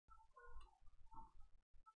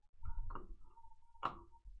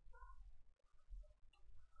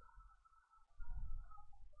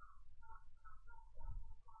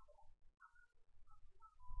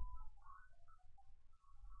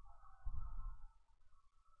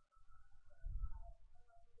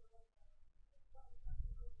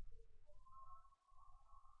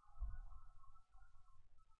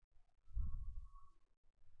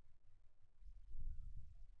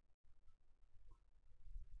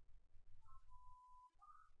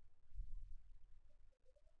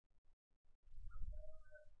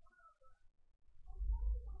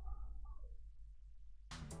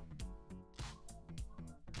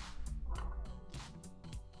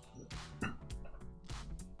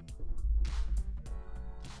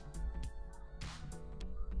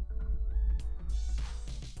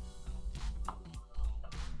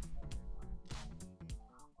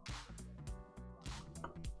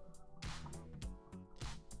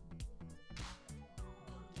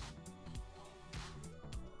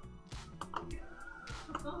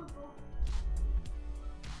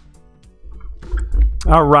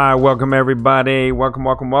All right, welcome everybody.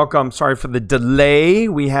 Welcome. Sorry for the delay.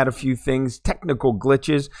 We had a few things, technical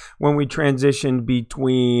glitches when we transitioned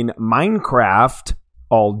between Minecraft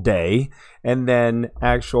all day and then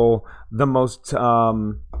the most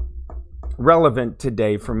relevant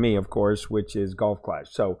today for me, of course, which is Golf Clash.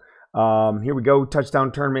 So here we go.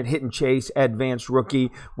 Touchdown tournament, hit and chase, advanced rookie.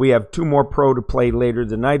 We have 2 more pro to play later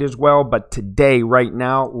tonight as well. But today, right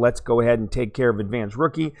now, let's go ahead and take care of advanced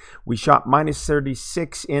rookie. We shot minus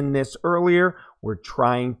 36 in this earlier. We're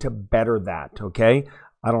trying to better that, okay?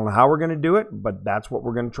 I don't know how we're going to do it, but that's what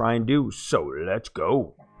we're going to try and do. So let's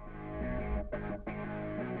go.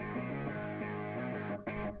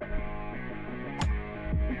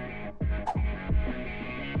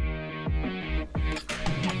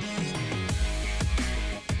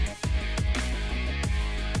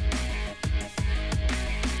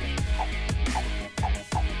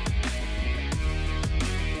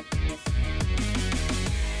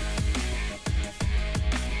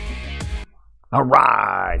 All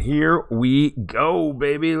right, here we go,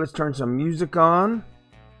 baby. Let's turn some music on.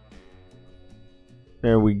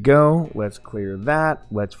 There we go. Let's clear that.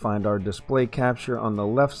 Let's find our display capture on the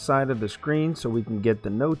left side of the screen so we can get the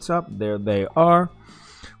notes up. There they are.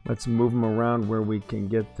 Let's move them around where we can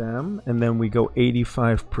get them. And then we go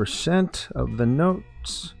 85% of the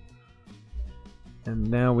notes. And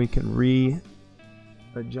now we can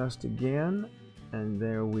readjust again. And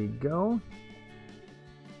there we go.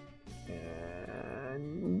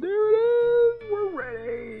 And there it is. We're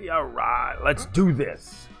ready. All right, let's do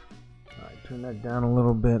this. All right, turn that down a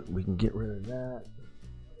little bit. We can get rid of that.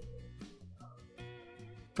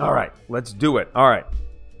 All right, let's do it. All right.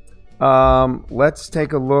 Let's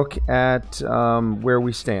take a look at where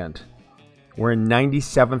we stand. We're in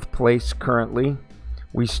 97th place currently.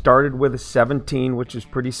 We started with a 17, which is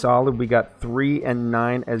pretty solid. We got 3 and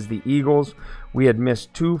 9 as the Eagles. We had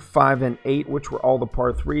missed 2, 5, and 8, which were all the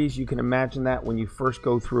par 3s. You can imagine that when you first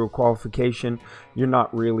go through a qualification, you're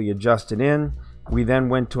not really adjusted in. We then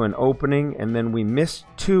went to an opening, and then we missed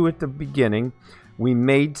 2 at the beginning. We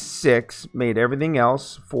made 6, made everything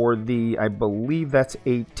else for the, I believe that's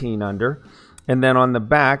 18 under. And then on the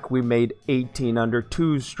back, we made 18 under,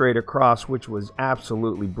 2s straight across, which was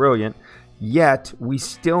absolutely brilliant. Yet, we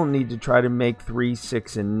still need to try to make 3,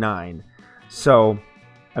 6, and 9. So,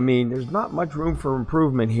 I mean, there's not much room for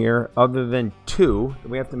improvement here other than 2.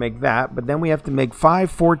 We have to make that. But then we have to make 5,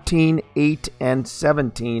 14, 8, and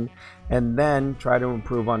 17. And then try to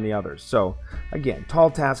improve on the others. So, again, tall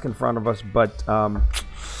task in front of us. But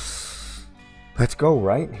let's go,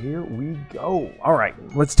 right? Here we go. All right,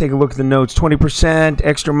 let's take a look at the notes. 20%,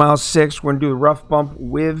 extra mile 6. We're going to do the rough bump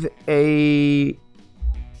with a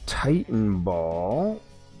Titan ball.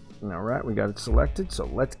 All right, we got it selected, so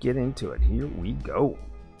let's get into it. Here we go.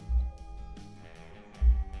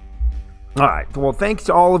 All right, well, thanks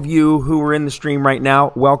to all of you who are in the stream right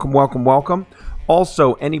now. Welcome.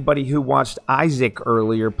 Also, anybody who watched Isaac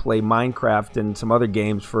earlier play Minecraft and some other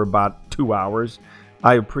games for about 2 hours,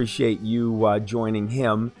 I appreciate you joining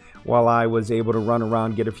him while I was able to run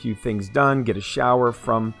around, get a few things done, get a shower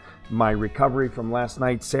from my recovery from last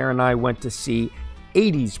night. Sarah and I went to see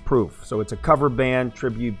 80s Proof. So it's a cover band,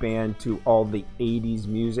 tribute band to all the 80s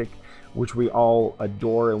music, which we all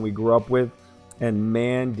adore and we grew up with. And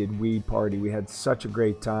man, did we party. We had such a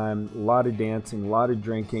great time. A lot of dancing, a lot of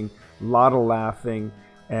drinking, a lot of laughing.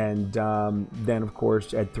 And then, of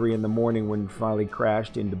course, at 3 in the morning when we finally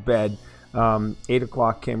crashed into bed, 8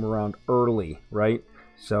 o'clock came around early, right?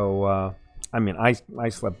 So, I mean, I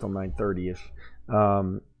slept till 9:30-ish.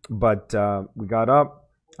 But we got up.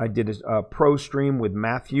 I did a pro stream with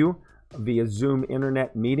Matthew via Zoom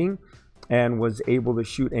internet meeting and was able to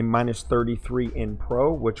shoot a minus 33 in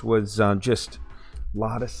pro, which was just a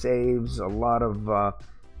lot of saves, a lot of,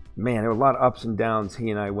 man, there were a lot of ups and downs he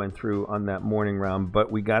and I went through on that morning round, but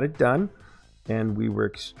we got it done and we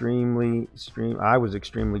were I was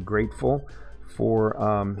extremely grateful for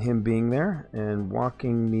him being there and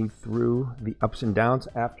walking me through the ups and downs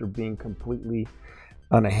after being completely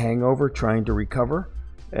on a hangover, trying to recover.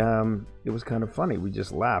 It was kind of funny. We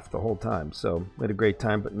just laughed the whole time. So we had a great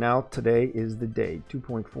time. But now today is the day.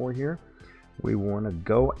 2.4 here. We want to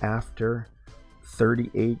go after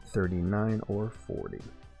 38, 39, or 40.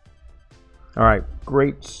 All right.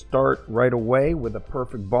 Great start right away with a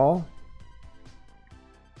perfect ball.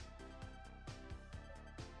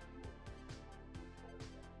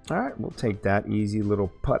 All right, we'll take that easy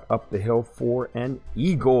little putt up the hill for an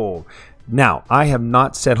eagle. Now, I have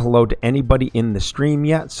not said hello to anybody in the stream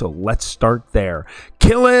yet, so let's start there.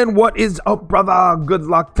 Killing, what is up, brother? Good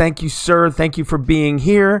luck. Thank you, sir. Thank you for being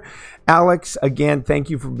here. Alex, again, thank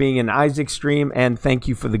you for being in Isaac's stream, and thank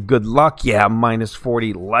you for the good luck. Yeah, minus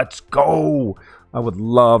 40. Let's go. I would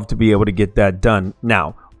love to be able to get that done.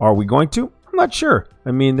 Now, are we going to? I'm not sure.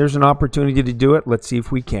 I mean, there's an opportunity to do it. Let's see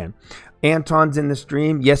if we can. Anton's in the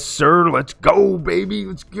stream. Yes, sir. Let's go, baby.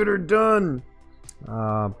 Let's get her done.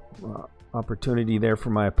 Opportunity there for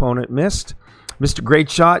my opponent. Missed. Mr. Great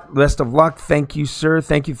Shot, best of luck. Thank you, sir.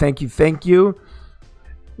 Thank you, thank you, thank you.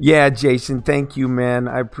 Yeah, Jason, thank you, man.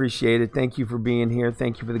 I appreciate it. Thank you for being here.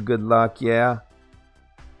 Thank you for the good luck. Yeah.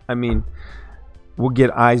 I mean, we'll get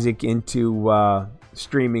Isaac into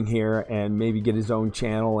streaming here and maybe get his own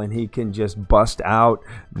channel, and he can just bust out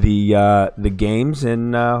the games,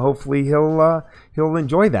 and hopefully he'll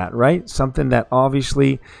enjoy that, right? Something that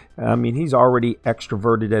obviously, I mean, he's already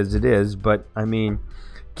extroverted as it is, but I mean,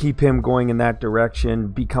 keep him going in that direction,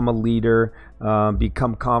 become a leader,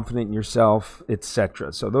 become confident in yourself,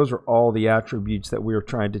 etc. So those are all the attributes that we're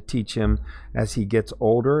trying to teach him as he gets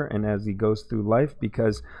older and as he goes through life,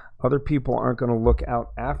 because other people aren't going to look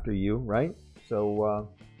out after you, right? So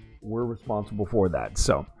we're responsible for that.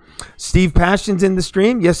 So Steve Passion's in the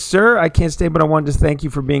stream. Yes, sir. I can't stay, but I wanted to thank you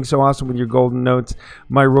for being so awesome with your golden notes.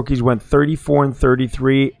 My rookies went 34 and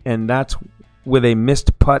 33, and that's with a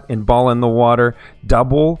missed putt and ball in the water.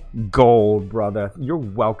 Double gold, brother. You're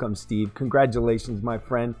welcome, Steve. Congratulations, my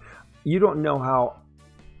friend. You don't know how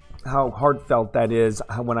heartfelt that is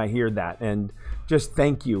when I hear that. And just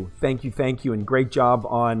thank you. Thank you, thank you. And great job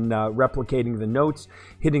on replicating the notes,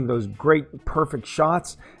 hitting those great, perfect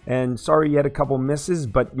shots. And sorry you had a couple misses,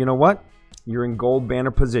 but you know what? You're in gold banner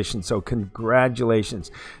position, so congratulations.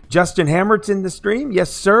 Justin Hammerin in the stream.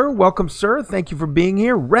 Yes, sir. Welcome, sir. Thank you for being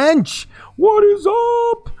here. Wrench, what is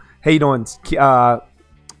up? How you doing?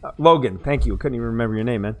 Logan, thank you. Couldn't even remember your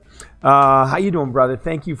name, man. How you doing, brother?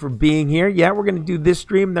 Thank you for being here. Yeah, we're going to do this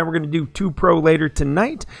stream. Then we're going to do 2 Pro later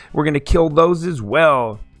tonight. We're going to kill those as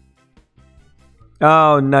well.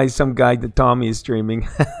 Oh, nice. Some guy that Tommy is streaming.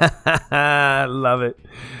 Love it.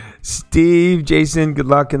 Steve, Jason, good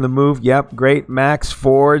luck in the move. Yep, great. Max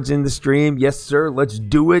Ford's in the stream. Yes, sir. Let's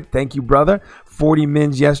do it. Thank you, brother. 40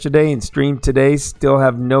 mins yesterday and stream today. Still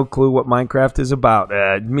have no clue what Minecraft is about.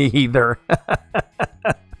 Me either.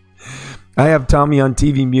 I have Tommy on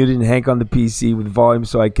TV muted and Hank on the PC with volume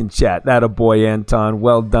so I can chat. That a boy, Anton.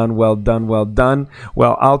 Well done, well done, well done.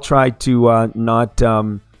 Well, I'll try to not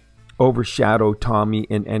overshadow Tommy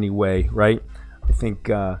in any way, right? I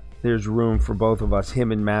think there's room for both of us,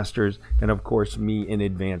 him in Masters, and of course me in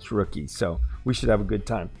Advanced Rookie. So we should have a good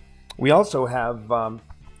time. We also have,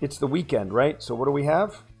 it's the weekend, right? So what do we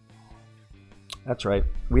have? That's right.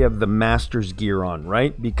 We have the Masters gear on,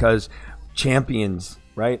 right? Because champions,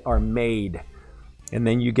 right, are made. And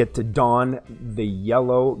then you get to don the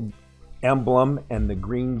yellow emblem and the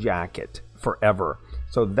green jacket forever.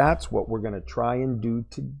 So that's what we're going to try and do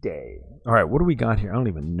today. All right, what do we got here? I don't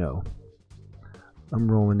even know. I'm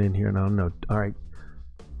rolling in here and I don't know. All right.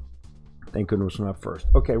 Thank goodness we're not first.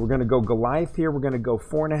 Okay, we're going to go Goliath here. We're going to go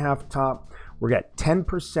 4.5 top. We're at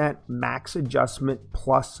 10% max adjustment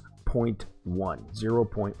plus 0.1,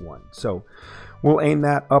 0.1. So we'll aim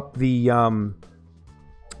that up the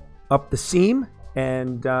seam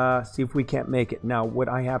and see if we can't make it. Now, what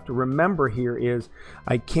I have to remember here is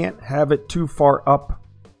I can't have it too far up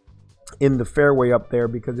in the fairway up there,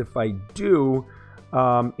 because if I do,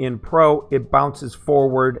 in Pro, it bounces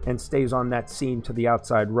forward and stays on that seam to the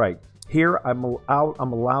outside right. Here, I'm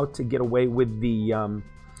allowed to get away with the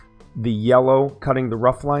yellow cutting the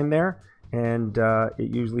rough line there, and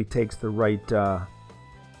it usually takes the right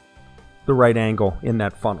angle in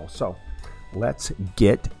that funnel. So let's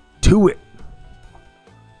get to it.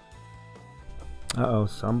 Uh-oh,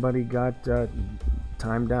 somebody got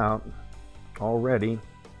timed out already.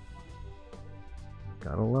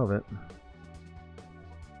 Gotta love it.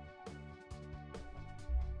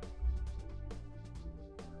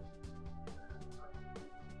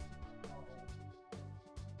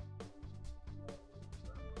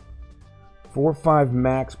 Four, 5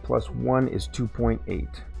 max plus 1 is 2.8.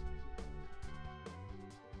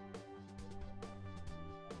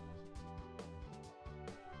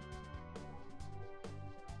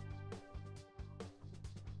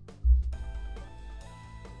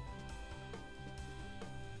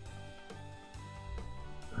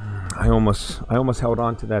 I almost held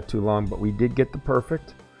on to that too long, but we did get the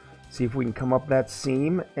perfect. See if we can come up that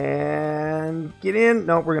seam and get in.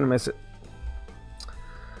 No, we're gonna miss it.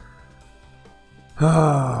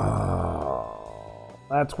 Oh,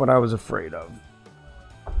 that's what I was afraid of.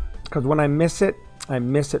 Because when I miss it, I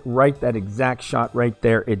miss it right, that exact shot right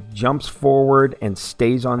there. It jumps forward and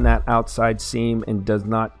stays on that outside seam and does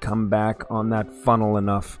not come back on that funnel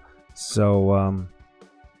enough. So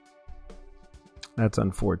that's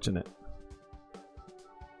unfortunate.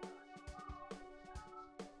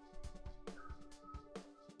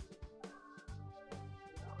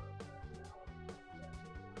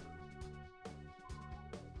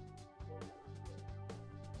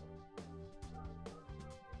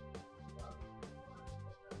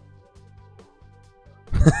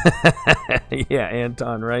 Yeah,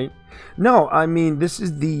 Anton, right? No, I mean, this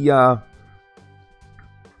is the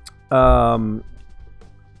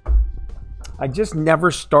I just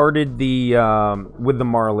never started the with the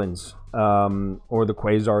Marlins or the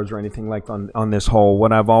Quasars or anything like on this hole.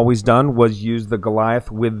 What I've always done was use the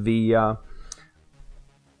Goliath with the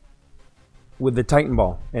Titan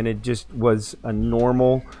ball, and it just was a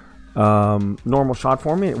normal shot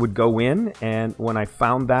for me. It would go in, and when I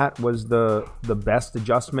found that was the best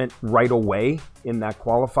adjustment right away in that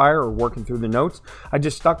qualifier or working through the notes, I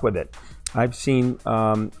just stuck with it. I've seen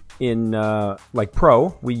in like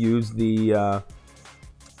pro, we use the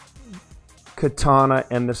katana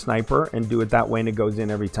and the sniper and do it that way, and it goes in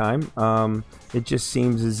every time. It just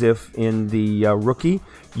seems as if in the rookie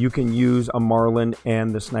you can use a Marlin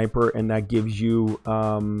and the sniper, and that gives you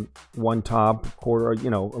one top quarter, you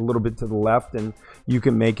know, a little bit to the left, and you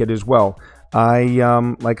can make it as well. I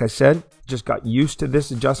like I said, just got used to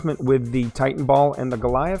this adjustment with the Titan ball and the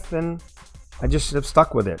Goliath, and I just have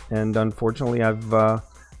stuck with it. And unfortunately, I've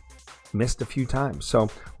missed a few times. So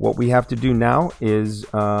what we have to do now is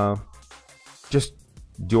just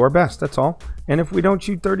do our best. That's all. And if we don't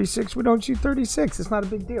shoot 36, we don't shoot 36. It's not a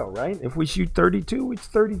big deal, right? If we shoot 32, it's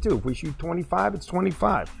 32. If we shoot 25, it's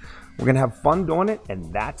 25. We're going to have fun doing it,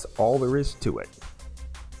 and that's all there is to it.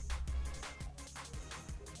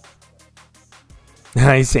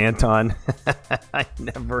 Nice, Anton. I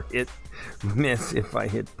never miss if I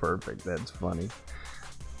hit perfect. That's funny.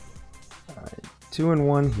 All right, 2 and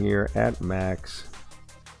 1 here at max.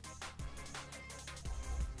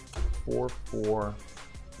 4-4.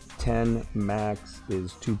 10 max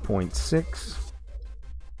is 2.6.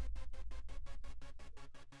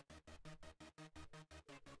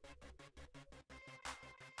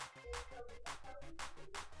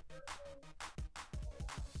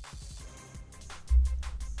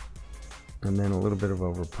 And then a little bit of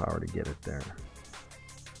overpower to get it there.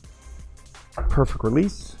 Perfect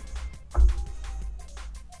release.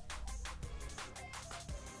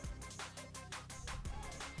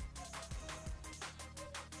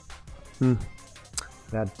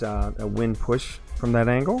 That a wind push from that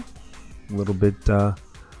angle, a little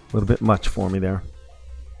bit much for me there.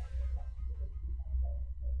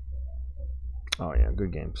 Oh yeah,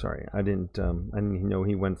 good game. Sorry, I didn't know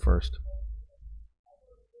he went first.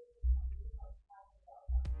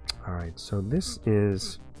 All right, so this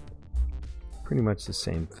is pretty much the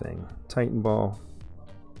same thing. Titan ball.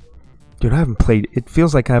 Dude, I haven't played. It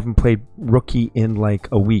feels like I haven't played rookie in like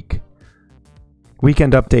a week.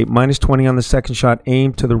 Weekend update, -20 on the second shot,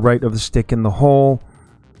 aim to the right of the stick in the hole.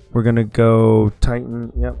 We're going to go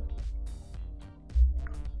Titan, yep.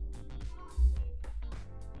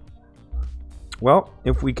 Well,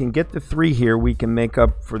 if we can get the 3 here, we can make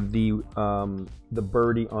up for the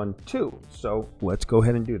birdie on 2. So let's go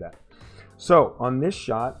ahead and do that. So on this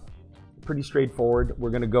shot, pretty straightforward.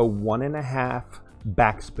 We're going to go 1.5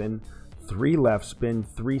 backspin, 3 left spin,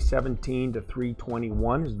 317 to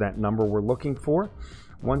 321 is that number we're looking for.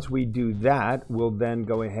 Once we do that, we'll then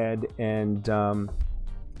go ahead and,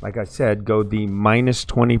 like I said, go the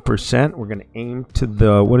 -20%. We're going to aim to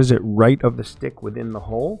the, what is it, right of the stick within the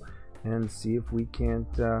hole and see if we can't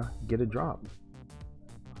get a drop.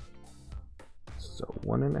 So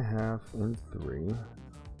 1.5 and 3.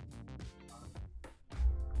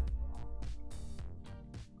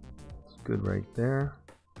 It's good right there.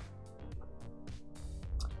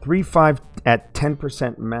 3.5 at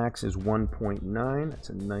 10% max is 1.9. That's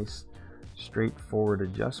a nice straightforward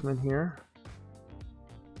adjustment here.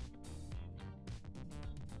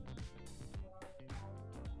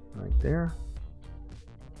 Right there.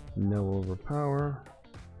 No overpower.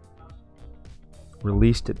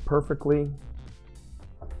 Released it perfectly.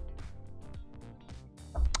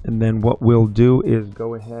 And then what we'll do is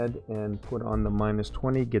go ahead and put on the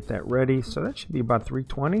 -20, get that ready. So that should be about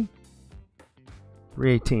 320.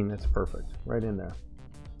 318, that's perfect, right in there.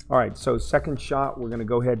 All right, so second shot, we're gonna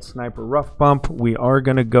go ahead, sniper rough bump. We are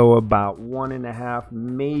gonna go about 1.5,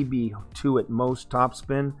 maybe 2 at most top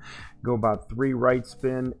spin. Go about 3 right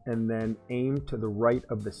spin, and then aim to the right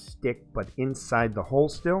of the stick, but inside the hole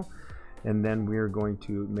still. And then we're going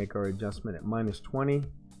to make our adjustment at -20.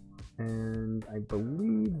 And I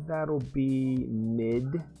believe that'll be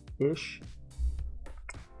mid-ish.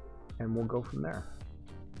 And we'll go from there.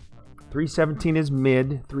 317 is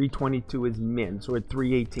mid, 322 is min. So we're at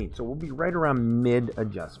 318. So we'll be right around mid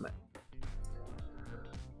adjustment.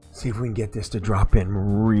 See if we can get this to drop in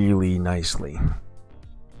really nicely.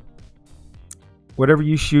 Whatever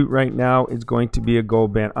you shoot right now is going to be a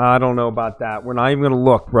gold band. I don't know about that. We're not even going to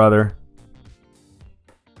look, brother.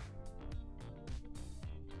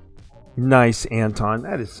 Nice, Anton.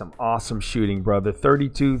 That is some awesome shooting, brother.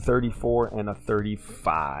 32, 34, and a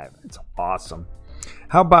 35. It's awesome.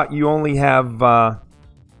 How about you only have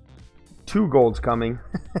 2 golds coming,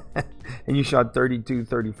 and you shot 32,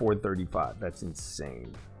 34, 35. That's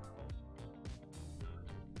insane.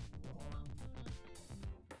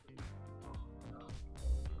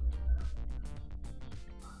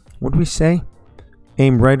 What did we say?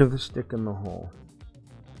 Aim right of the stick in the hole.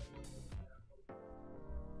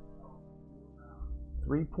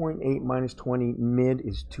 3.8 minus 20, mid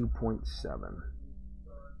is 2.7.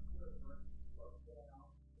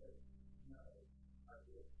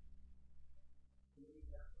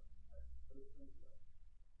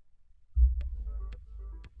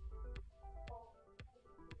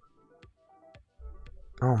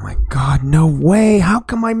 Oh my God, no way. How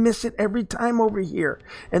come I miss it every time over here?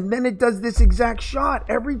 And then it does this exact shot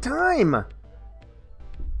every time.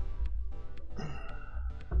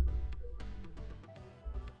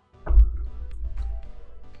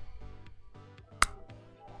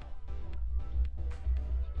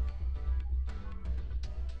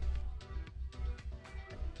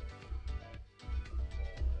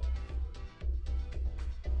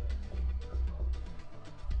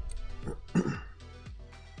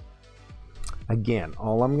 Again,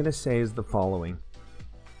 all I'm going to say is the following.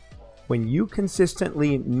 When you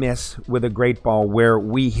consistently miss with a great ball where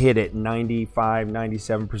we hit it 95,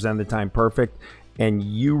 97% of the time perfect, and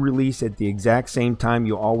you release at the exact same time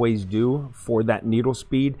you always do for that needle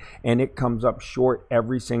speed, and it comes up short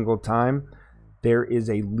every single time, there is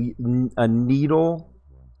a needle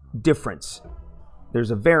difference. There's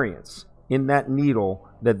a variance in that needle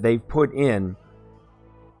that they've put in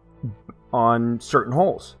on certain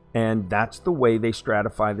holes. And that's the way they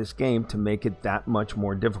stratify this game to make it that much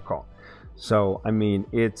more difficult. So, I mean,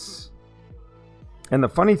 it's... And the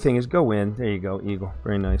funny thing is, go in. There you go, Eagle.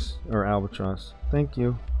 Very nice. Or Albatross. Thank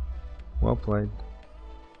you. Well played.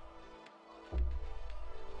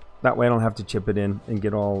 That way I don't have to chip it in and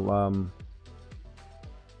get all...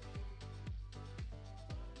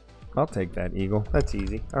 I'll take that, Eagle. That's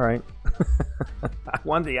easy. All right. I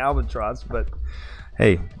won the Albatross, but...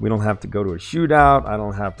 Hey, we don't have to go to a shootout. I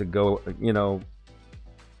don't have to go, you know,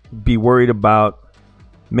 be worried about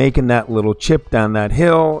making that little chip down that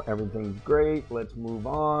hill. Everything's great. Let's move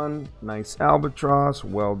on. Nice Albatross.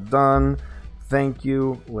 Well done. Thank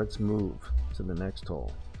you. Let's move to the next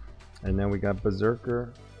hole. And then we got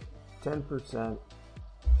Berserker, 10%,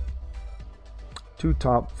 2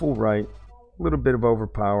 top, full right, a little bit of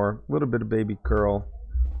overpower, a little bit of baby curl.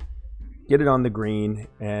 Get it on the green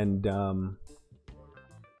and...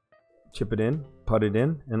 chip it in, put it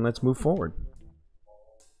in, and let's move forward.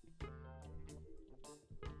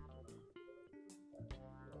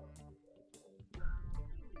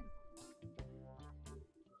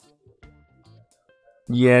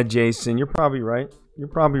 Yeah, Jason, you're probably right. You're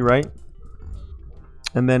probably right.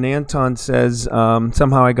 And then Anton says,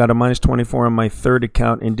 somehow I got a -24 on my 3rd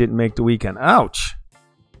account and didn't make the weekend. Ouch!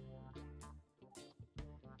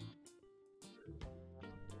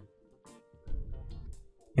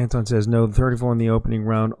 Anton says, no, 34 in the opening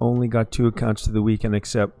round. Only got 2 accounts to the weekend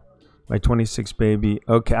except my 26 baby.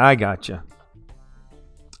 Okay, I gotcha.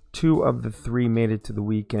 2 of the 3 made it to the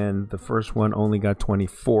weekend. The first one only got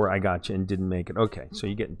 24. I gotcha, and didn't make it. Okay, so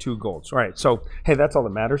you're getting 2 golds. All right, so, hey, that's all that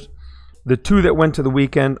matters. The 2 that went to the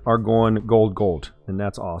weekend are going gold, and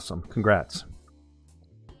that's awesome. Congrats.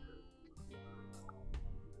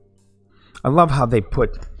 I love how they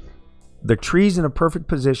put... the trees in a perfect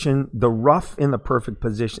position, the rough in the perfect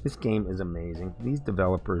position. This game is amazing. These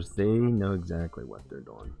developers, they know exactly what they're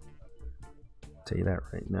doing. I'll tell you that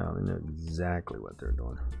right now. They know exactly what they're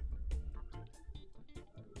doing.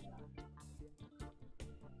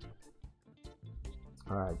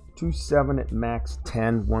 All right, 2.7 at max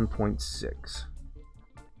 10, 1.6.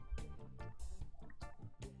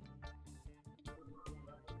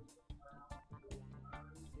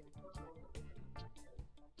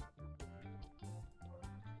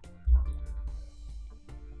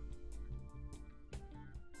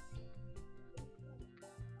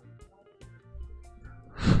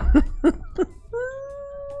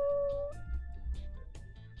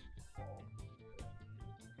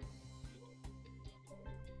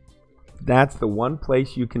 that's the one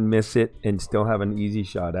place you can miss it and still have an easy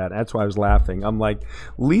shot at. That's why I was laughing. I'm like,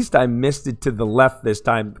 at least I missed it to the left this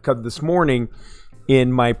time, because this morning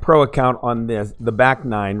in my pro account on the back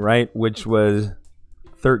nine, right, which was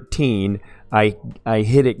 13, I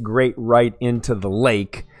hit it great right into the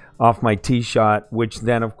lake off my tee shot, which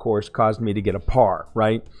then, of course, caused me to get a par,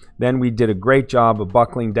 right? Then we did a great job of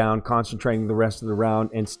buckling down, concentrating the rest of the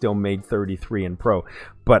round, and still made 33 in pro.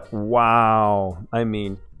 But, wow, I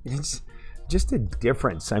mean, it's just a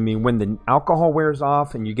difference. I mean, when the alcohol wears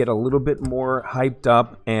off and you get a little bit more hyped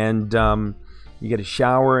up and you get a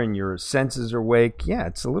shower and your senses are awake, yeah,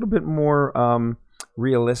 it's a little bit more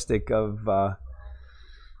realistic of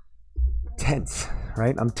tense,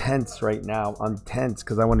 right? I'm tense right now. I'm tense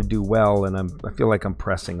because I want to do well, and I feel like I'm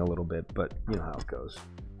pressing a little bit, but you know how it goes.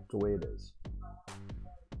 It's the way it is.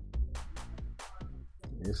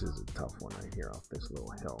 This is a tough one right here off this little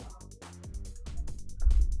hill.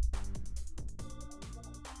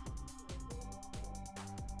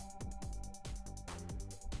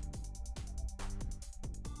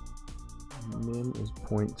 Min is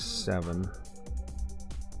 0.7.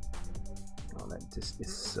 Oh, that just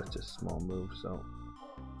is such a small move, so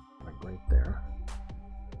like right there.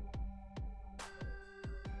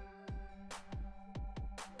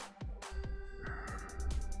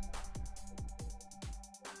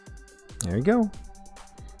 There you go.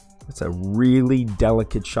 That's a really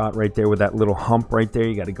delicate shot right there with that little hump right there.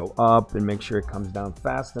 You got to go up and make sure it comes down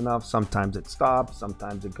fast enough. Sometimes it stops,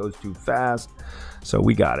 sometimes it goes too fast. So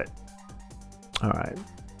we got it. All right.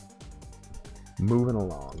 Moving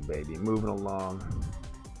along, baby. Moving along.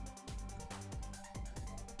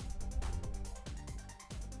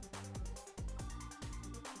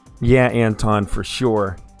 Yeah, Anton, for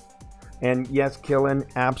sure. And yes, Killen,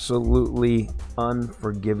 absolutely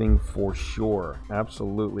unforgiving for sure.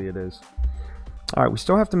 Absolutely it is. All right, we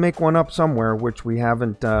still have to make one up somewhere, which we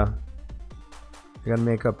haven't. We got to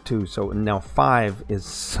make up 2. So now 5 is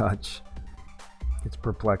such. It's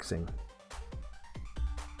perplexing.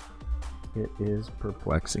 It is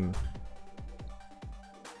perplexing.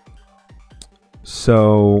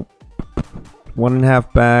 So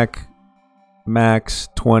 1.5 back, max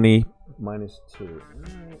 20 minus 2.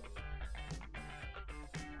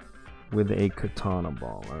 With a katana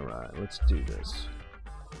ball. All right, let's do this.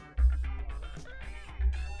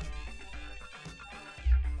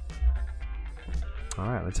 All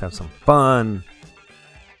right, let's have some fun.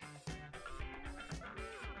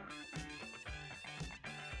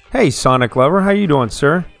 Hey, Sonic Lover, how you doing,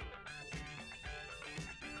 sir?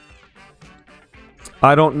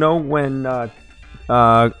 I don't know when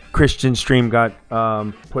Christian stream got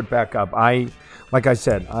put back up. Like I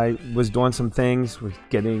said, I was doing some things, was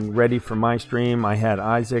getting ready for my stream. I had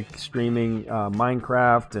Isaac streaming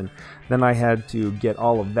Minecraft, and then I had to get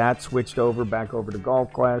all of that switched over, back over to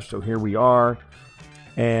Golf Clash. So here we are.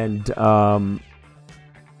 And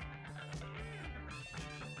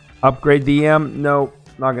upgrade the EM? No,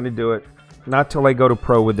 not going to do it. Not till I go to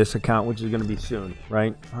pro with this account, which is going to be soon,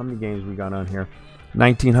 right? How many games we got on here?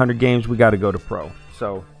 1,900 games. We got to go to pro.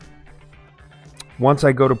 So once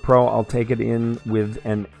I go to pro, I'll take it in with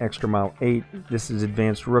an extra mile 8. This is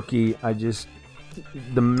advanced rookie.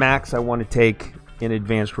 The max I want to take in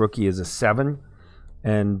advanced rookie is a 7,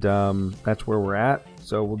 and that's where we're at.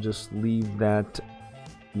 So we'll just leave that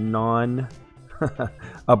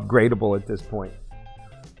non-upgradable at this point.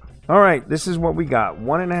 All right, this is what we got.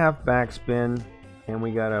 1.5 backspin, and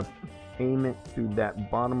we got to aim it through that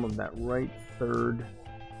bottom of that right third.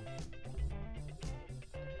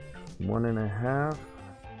 1.5.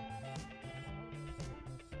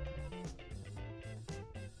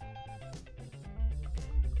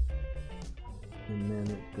 And then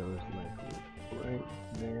it goes like right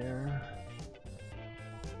there.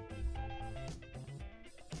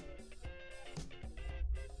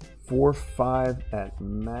 Four, 5 at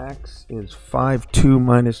max is 5.2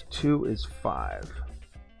 minus 2 is 5.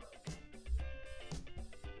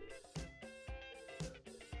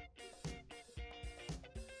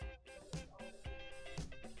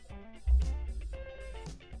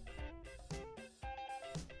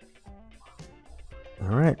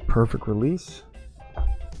 All right, perfect release.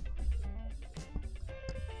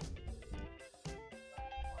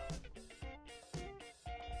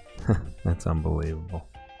 That's unbelievable.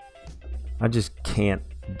 I just can't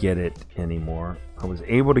get it anymore. I was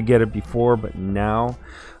able to get it before, but now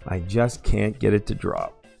I just can't get it to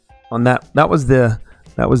drop. On that was the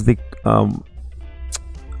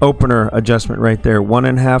opener adjustment right there.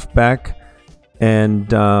 1.5 back, and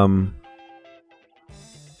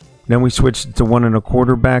then we switched to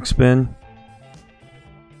 1.25 backspin.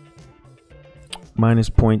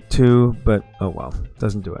 Minus 0.2, but oh well,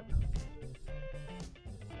 doesn't do it.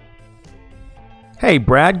 Hey,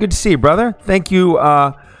 Brad, good to see you, brother. Thank you,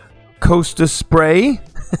 Costa Spray.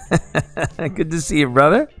 Good to see you,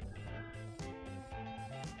 brother.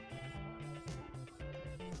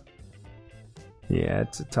 Yeah,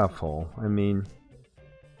 it's a tough hole. I mean,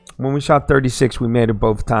 when we shot 36, we made it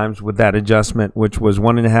both times with that adjustment, which was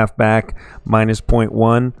 1.5 back, minus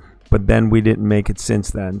 0.1, but then we didn't make it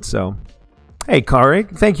since then. So, hey, Corey.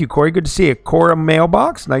 Thank you, Corey. Good to see you. Cora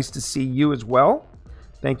Mailbox, nice to see you as well.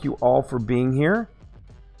 Thank you all for being here.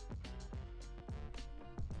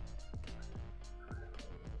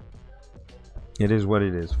 It is what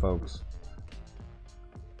it is, folks.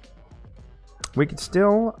 We could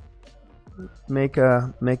still make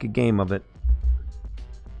a game of it.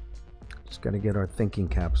 Just got to get our thinking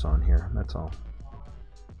caps on here. That's all.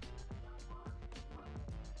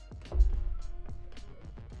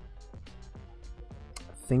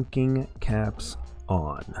 Thinking caps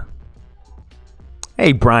on.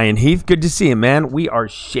 Hey, Brian Heath. Good to see you, man. We are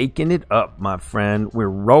shaking it up, my friend. We're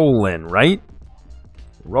rolling, right?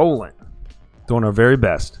 Rolling. Doing our very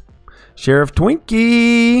best. Sheriff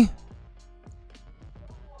Twinkie.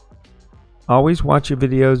 Always watch your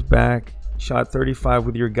videos back. Shot 35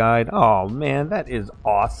 with your guide. Oh, man, that is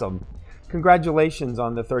awesome. Congratulations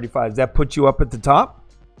on the 35s. That puts you up at the top.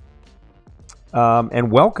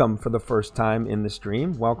 And welcome for the first time in the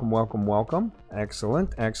stream. Welcome, welcome, welcome.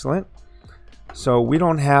 Excellent, excellent. So we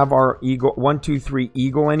don't have our Eagle 1, 2, 3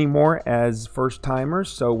 Eagle anymore as first timers.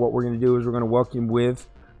 So what we're going to do is we're going to welcome you with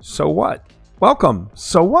So What? Welcome.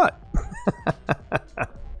 So what?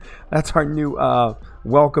 That's our new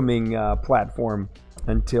welcoming platform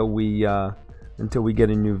until we get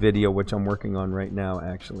a new video, which I'm working on right now,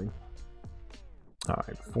 actually. All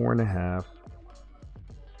right, 4.5.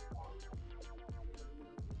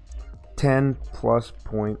 10 plus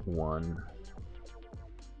 0.1.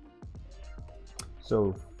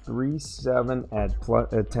 So 3.7 at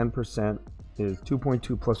 10% is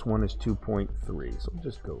 2.2 plus 1 is 2.3. So we'll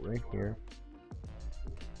just go right here.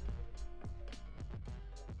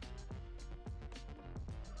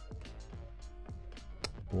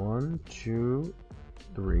 One, two,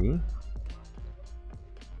 three.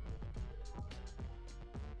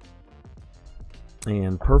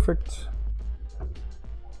 And perfect.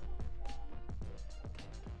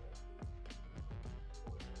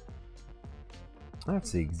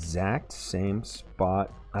 That's the exact same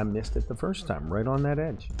spot I missed it the first time, right on that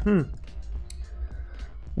edge.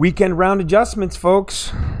 Weekend round adjustments,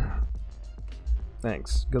 folks.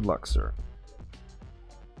 Thanks. Good luck, sir.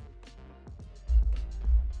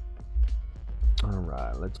 All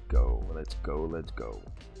right, let's go. Let's go. Let's go.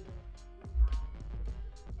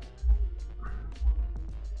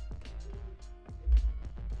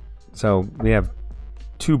 So we have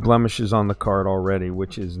 2 blemishes on the card already,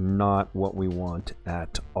 which is not what we want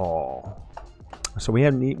at all. So we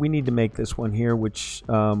need to make this one here, which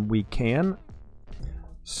we can.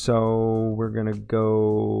 So we're gonna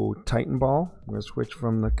go Titan Ball. We're gonna switch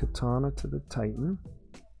from the Katana to the Titan.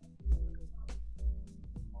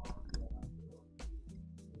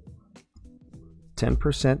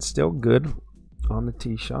 %, still good on the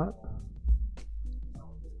tee shot.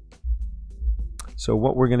 So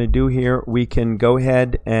what we're going to do here, we can go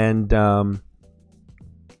ahead and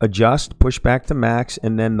adjust, push back to max,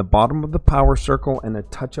 and then the bottom of the power circle and a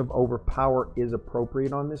touch of overpower is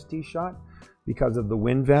appropriate on this tee shot because of the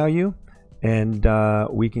wind value. And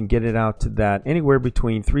we can get it out to that anywhere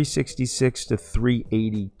between 366 to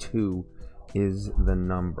 382 is the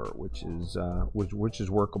number, which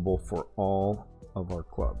is workable for all of our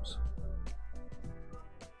clubs.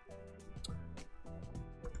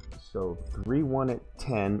 So 3-1 at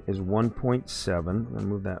 10 is 1.7. I'm going to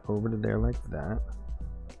move that over to there like that.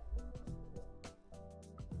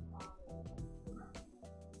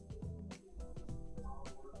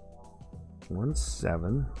 One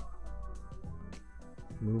 7.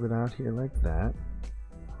 Move it out here like that.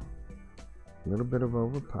 A little bit of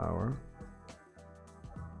overpower.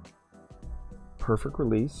 Perfect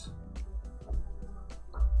release.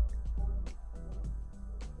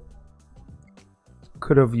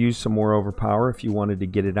 Could have used some more overpower if you wanted to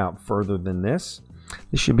get it out further than this.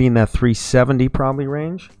 This should be in that 370 probably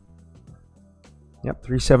range. Yep,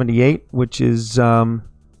 378, which is at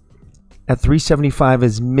 375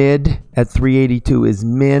 is mid, at 382 is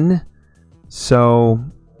min. So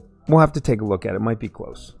we'll have to take a look at it. It might be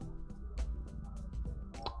close.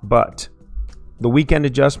 But the weekend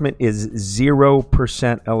adjustment is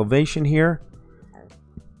 0% elevation here.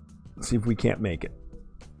 Let's see if we can't make it.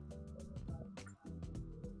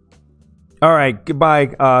 All right,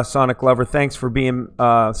 goodbye, Sonic Lover. Thanks for being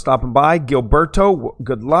stopping by. Gilberto,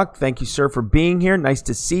 good luck. Thank you, sir, for being here. Nice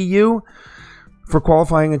to see you. For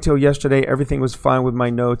qualifying until yesterday, everything was fine with my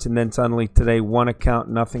notes, and then suddenly today, one account,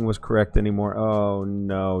 nothing was correct anymore. Oh,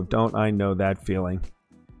 no. Don't I know that feeling.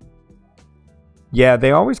 Yeah,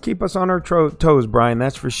 they always keep us on our toes, Brian.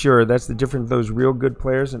 That's for sure. That's the difference, those real good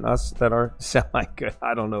players and us that are semi-good.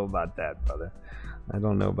 I don't know about that, brother. I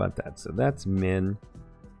don't know about that. So that's min.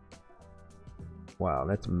 Wow,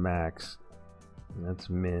 that's max. That's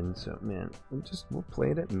min. So, man, we'll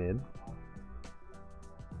play it at mid.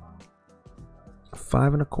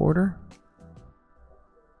 5 1/4.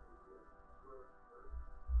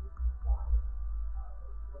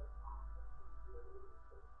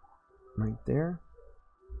 Right there.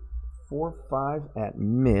 4-5 at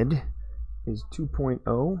mid is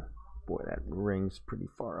 2.0. Boy, that rings pretty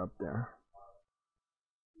far up there.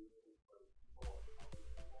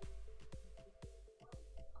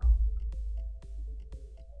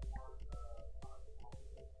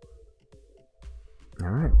 All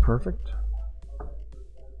right, perfect.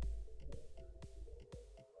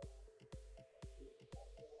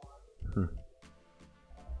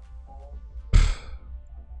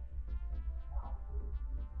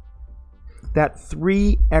 That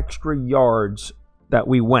 3 extra yards that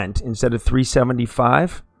we went instead of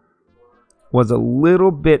 375 was a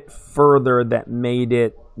little bit further, that made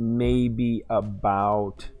it maybe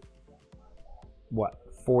about, what,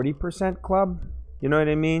 40% club? You know what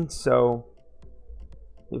I mean? So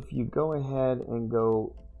if you go ahead and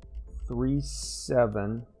go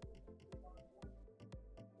 3-7,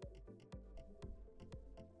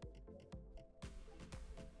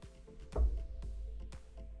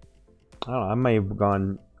 I don't know, I may have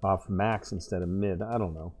gone off max instead of mid. I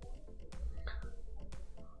don't know.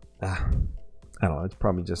 I don't know. It's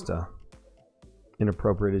probably just a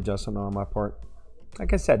inappropriate adjustment on my part.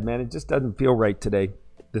 Like I said, man, it just doesn't feel right today,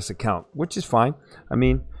 this account, which is fine. I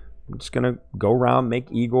mean, I'm just going to go around,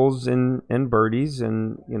 make eagles and birdies,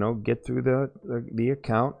 and, you know, get through the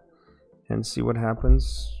account and see what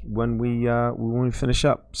happens when we finish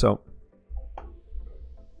up. So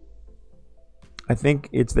I think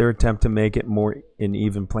it's their attempt to make it more an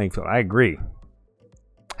even playing field. I agree.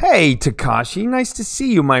 Hey, Takashi. Nice to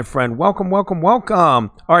see you, my friend. Welcome, welcome,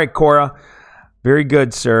 welcome. All right, Cora. Very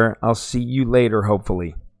good, sir. I'll see you later,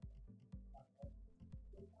 hopefully.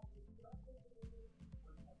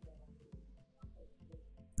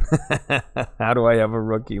 How do I have a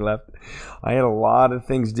rookie left? I had a lot of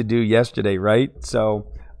things to do yesterday, right?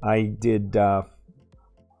 So I did,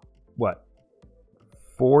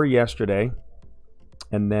 4 yesterday.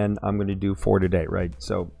 And then I'm going to do 4 today, right?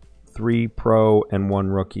 So 3 pro and 1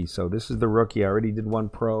 rookie. So this is the rookie. I already did 1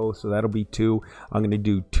 pro, so that'll be 2. I'm going to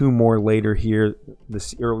do 2 more later here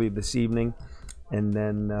early this evening. And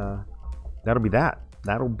then that'll be that.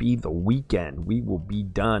 That'll be the weekend. We will be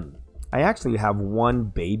done. I actually have 1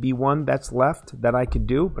 baby one that's left that I could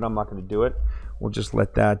do, but I'm not going to do it. We'll just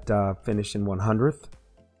let that finish in 100th.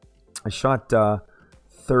 I shot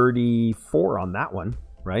 34 on that one,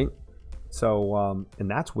 right? So, and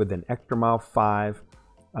that's with an Extra Mile 5,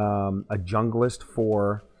 a Junglist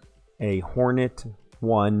 4, a Hornet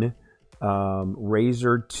 1,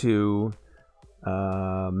 Razor 2,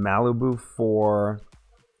 Malibu 4.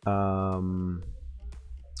 Do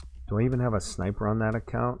I even have a Sniper on that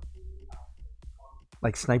account?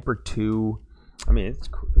 Like Sniper 2. I mean, it's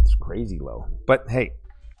crazy low. But hey,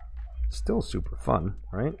 still super fun,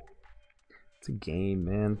 right? It's a game,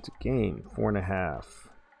 man. It's a game. 4.5.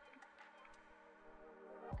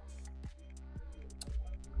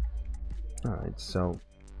 All right, so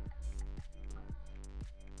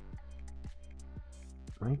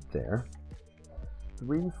right there,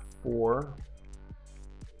 3, 4,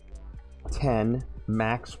 10,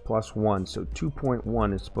 max plus 1. So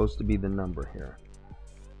 2.1 is supposed to be the number here.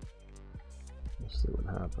 Let's see what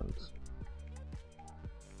happens.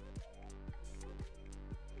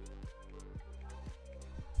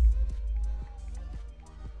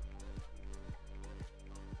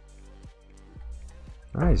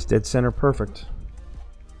 Nice, dead center perfect.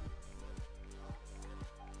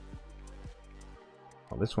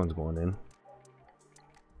 Oh, this one's going in.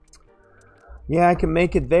 Yeah, I can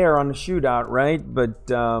make it there on the shootout, right?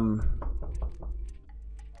 But I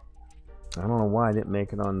don't know why I didn't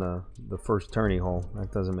make it on the first tourney hole.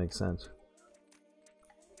 That doesn't make sense.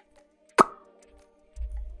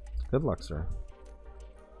 Good luck, sir.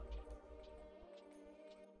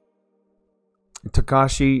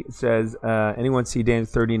 Takashi says, anyone see Dan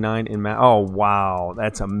 39 in Matt? Oh, wow.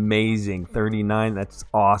 That's amazing. 39. That's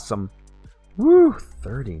awesome. Woo.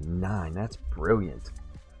 39. That's brilliant.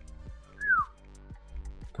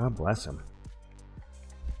 God bless him.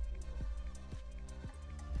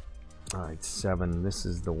 All right, 7. This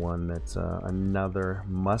is the one that's another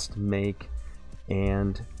must make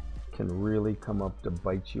and can really come up to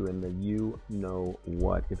bite you in the you know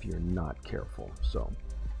what if you're not careful. So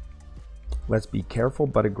let's be careful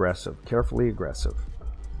but aggressive. Carefully aggressive.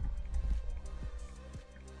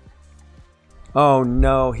 Oh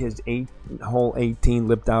no, his hole 18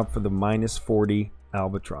 lipped out for the -40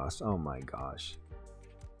 albatross. Oh my gosh.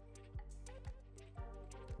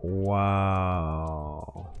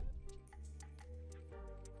 Wow.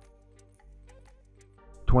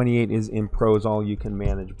 28 is in pros, all you can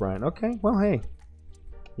manage, Brian. Okay, well, hey,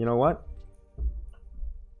 you know what?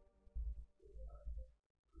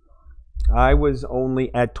 I was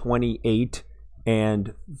only at 28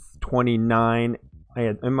 and 29. I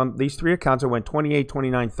had on these 3 accounts, I went 28,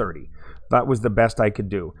 29, 30. That was the best I could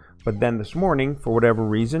do. But then this morning, for whatever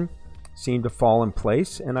reason, seemed to fall in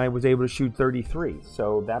place, and I was able to shoot 33.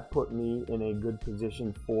 So that put me in a good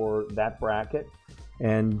position for that bracket,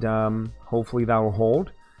 and hopefully that will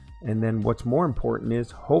hold. And then what's more important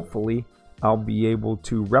is hopefully I'll be able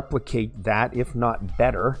to replicate that, if not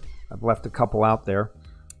better. I've left a couple out there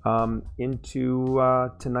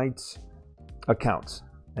into tonight's accounts,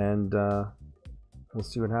 and we'll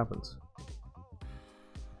see what happens.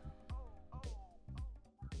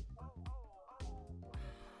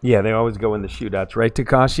 Yeah, they always go in the shootouts, right,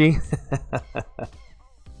 Takashi?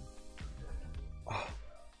 Oh,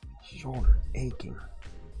 shoulder aching.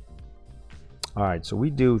 All right, so we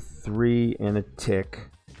do 3 and a tick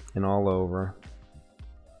and all over.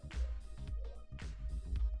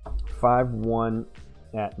 5-1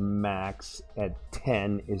 at max at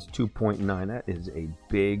 10 is 2.9. That is a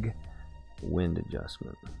big wind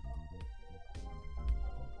adjustment.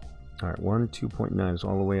 All right, 1, 2.9 is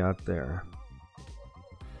all the way out there.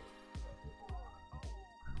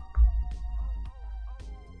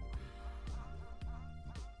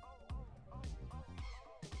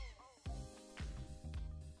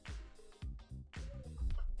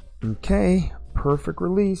 Okay, perfect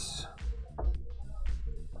release.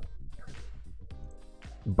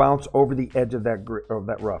 Bounce over the edge of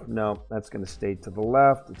that rough. No, that's going to stay to the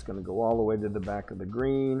left. It's going to go all the way to the back of the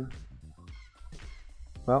green.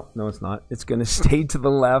 Well, no, it's not. It's going to stay to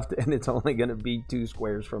the left, and it's only going to be 2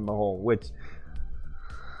 squares from the hole, which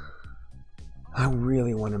I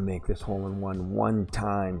really want to make this hole in one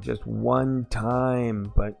time, just one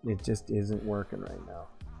time, but it just isn't working right now.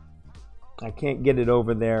 I can't get it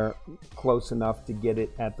over there close enough to get it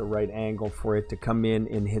at the right angle for it to come in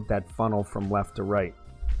and hit that funnel from left to right.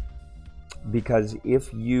 Because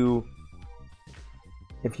if you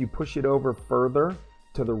push it over further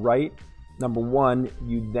to the right, number one,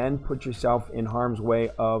 you then put yourself in harm's way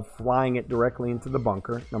of flying it directly into the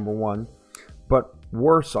bunker, number one. But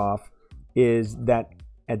worse off is that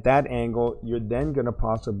at that angle, you're then going to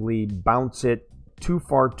possibly bounce it too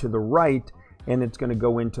far to the right, and it's going to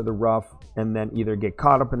go into the rough and then either get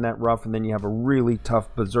caught up in that rough, and then you have a really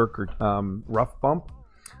tough berserker rough bump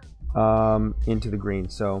into the green.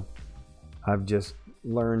 So I've just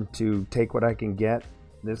learned to take what I can get.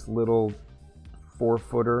 This little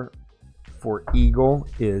 4-footer for eagle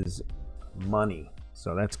is money,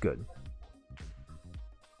 so that's good.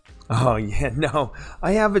 Oh yeah, no,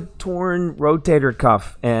 I have a torn rotator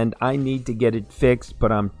cuff and I need to get it fixed, but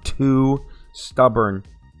I'm too stubborn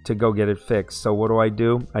to go get it fixed. So what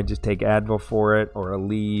do? I just take Advil for it or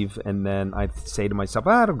Aleve, and then I say to myself,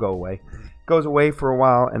 it'll go away. It goes away for a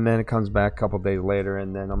while, and then it comes back a couple days later,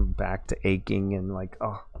 and then I'm back to aching and like,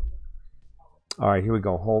 oh. All right, here we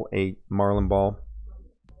go. Hole 8, Marlin ball.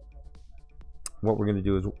 What we're going to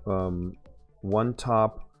do is 1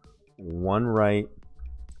 top, 1 right.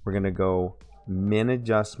 We're going to go min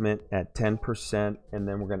adjustment at 10%, and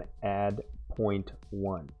then we're going to add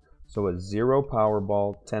 0.1. So a 0 power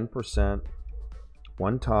ball, 10%,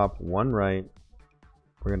 1 top, 1 right.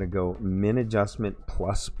 We're going to go min adjustment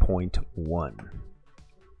plus 0.1.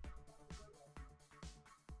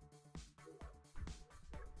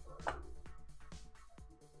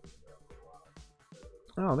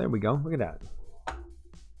 Oh, there we go. Look at that.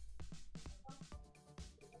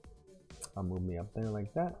 I'll move me up there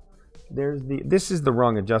like that. This is the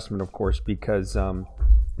wrong adjustment, of course, because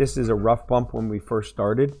this is a rough bump when we first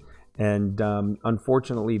started. And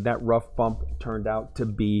unfortunately, that rough bump turned out to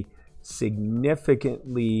be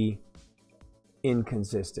significantly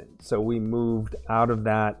inconsistent. So we moved out of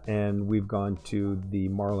that and we've gone to the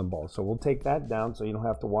Marlin ball. So we'll take that down so you don't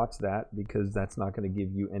have to watch that, because that's not going to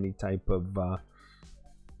give you any type of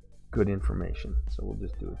good information. So we'll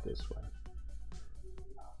just do it this way.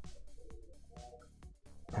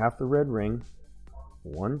 Half the red ring,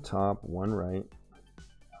 1 top, 1 right.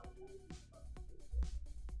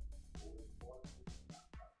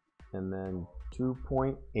 And then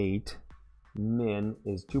 2.8 min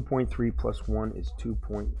is 2.3 plus 1 is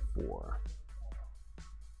 2.4.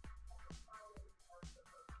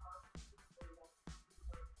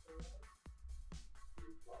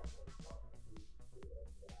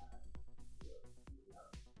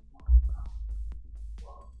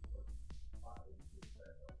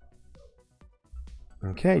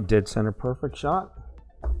 Okay, dead center, perfect shot.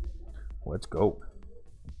 Let's go.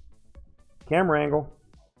 Camera angle.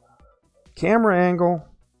 Camera angle.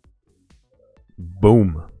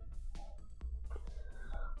 Boom.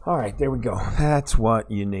 All right, there we go. That's what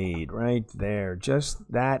you need right there. Just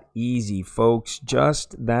that easy, folks.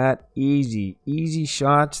 Just that easy. Easy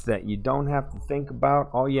shots that you don't have to think about.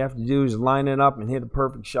 All you have to do is line it up and hit a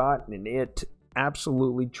perfect shot, and it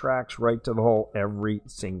absolutely tracks right to the hole every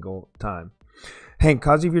single time. Hank,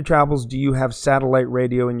 because of your travels, do you have satellite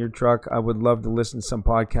radio in your truck? I would love to listen to some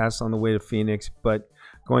podcasts on the way to Phoenix, but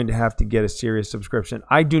going to have to get a serious subscription.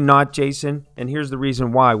 I do not, Jason, and here's the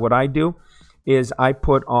reason why. What I do is I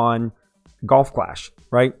put on Golf Clash,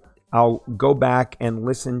 right? I'll go back and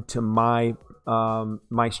listen to my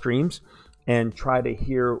my streams and try to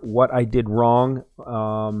hear what I did wrong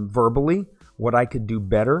verbally, what I could do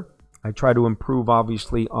better. I try to improve,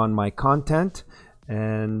 obviously, on my content.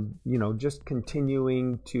 And, you know, just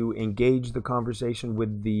continuing to engage the conversation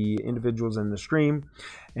with the individuals in the stream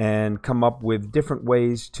and come up with different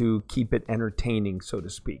ways to keep it entertaining, so to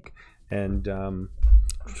speak. And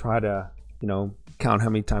try to, you know, count how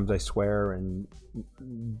many times I swear and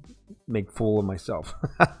make fool of myself.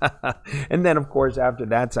 And then, of course, after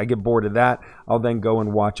that, so I get bored of that, I'll then go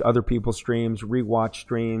and watch other people's streams, rewatch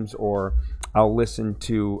streams, or I'll listen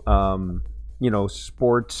to, you know,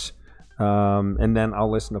 sports. And then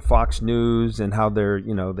I'll listen to Fox News and how they're,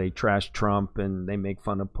 you know, they trash Trump and they make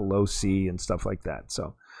fun of Pelosi and stuff like that.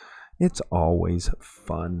 So it's always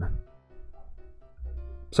fun.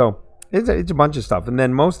 So it's a bunch of stuff. And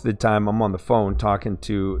then most of the time I'm on the phone talking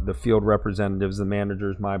to the field representatives, the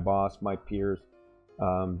managers, my boss, my peers,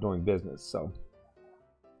 doing business. So,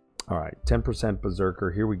 all right, 10%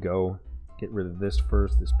 Berserker. Here we go. Get rid of this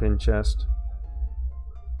first, this pin chest.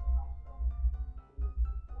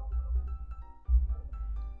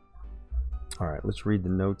 All right, let's read the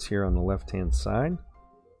notes here on the left-hand side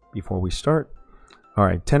before we start. All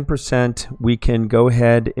right, 10%, we can go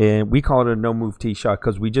ahead and we call it a no-move tee shot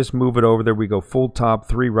because we just move it over there. We go full top,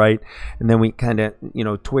 3 right, and then we kind of, you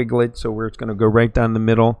know, twiggle it so where it's going to go right down the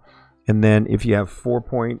middle. And then if you have 4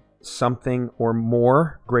 point something or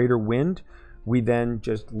more greater wind, we then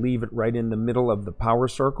just leave it right in the middle of the power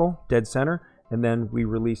circle, dead center, and then we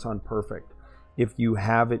release on perfect. If you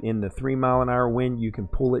have it in the 3 mile an hour wind, you can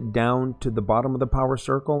pull it down to the bottom of the power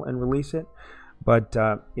circle and release it. But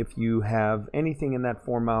if you have anything in that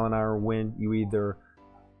 4 mile an hour wind, you either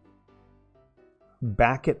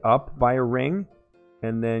back it up by a ring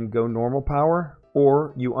and then go normal power,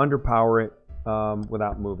 or you underpower it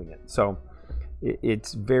without moving it. So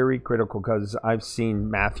it's very critical because I've seen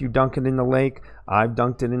Matthew dunk it in the lake. I've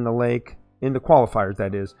dunked it in the lake, in the qualifiers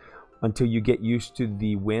that is, until you get used to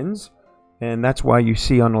the winds. And that's why you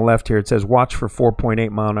see on the left here, it says watch for 4.8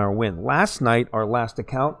 mile an hour wind. Last night, our last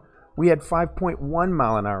account, we had 5.1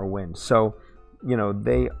 mile an hour wind. So, you know,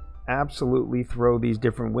 they absolutely throw these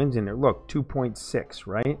different winds in there. Look, 2.6,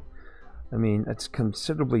 right? I mean, that's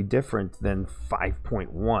considerably different than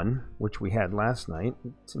 5.1, which we had last night.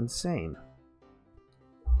 It's insane.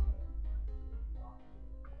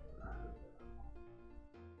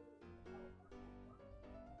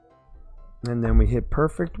 And then we hit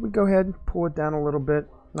perfect. We go ahead and pull it down a little bit,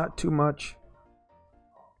 not too much.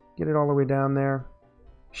 Get it all the way down there.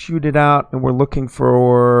 Shoot it out, and we're looking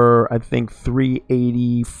for, I think,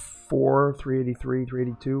 384, 383,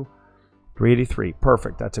 382, 383.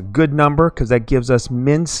 Perfect. That's a good number because that gives us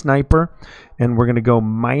min sniper. And we're going to go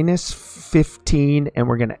minus 15, and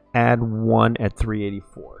we're going to add 1 at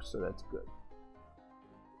 384. So that's good.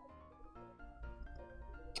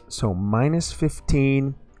 So minus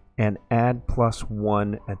 15. And add plus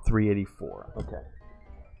 1 at 384. Okay.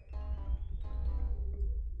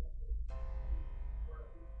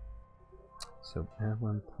 So add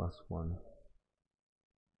 1 plus 1.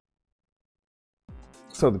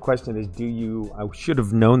 So the question is, do you, I should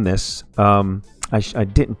have known this, I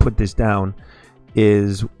didn't put this down,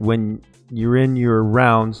 is when you're in your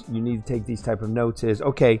rounds, you need to take these type of notes is,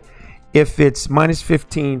 okay, if it's minus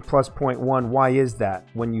 15 plus 0.1, why is that?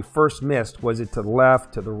 When you first missed, was it to the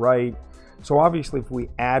left, to the right? So obviously if we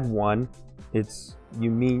add 1, it's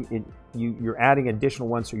you mean it. You're adding additional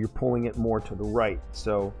ones, so you're pulling it more to the right.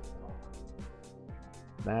 So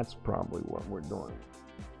that's probably what we're doing.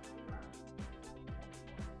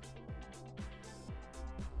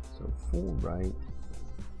 So full right.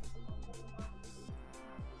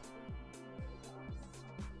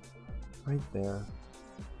 Right there.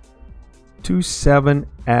 2.7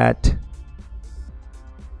 at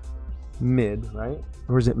mid, right?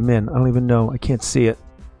 Or is it min? I don't even know. I can't see it.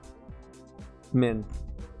 Min.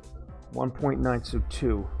 1.9, so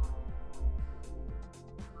 2.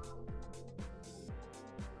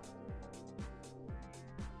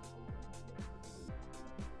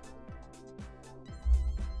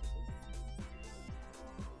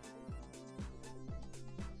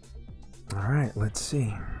 All right, let's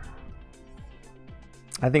see.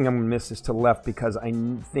 I think I'm going to miss this to the left because I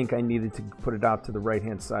think I needed to put it out to the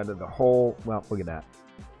right-hand side of the hole. Well, look at that.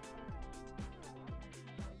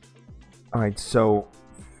 All right, so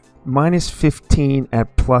minus 15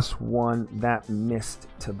 at plus 1. That missed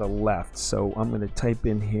to the left. So I'm going to type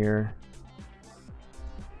in here.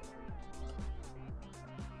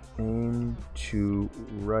 Aim to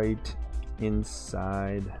right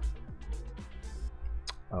inside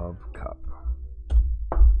of cup.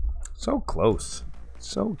 So close.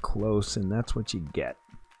 So close, and that's what you get.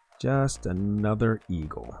 Just another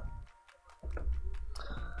eagle.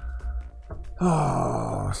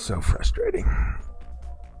 Oh, so frustrating.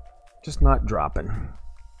 Just not dropping.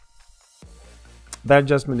 That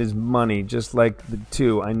adjustment is money, just like the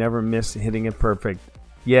 2. I never miss hitting it perfect.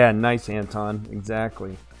 Yeah, nice, Anton.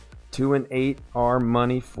 Exactly. 2 and 8 are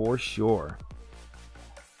money for sure.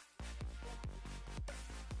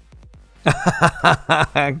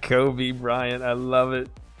 Kobe Bryant, I love it.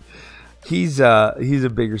 He's a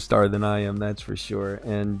bigger star than I am, that's for sure.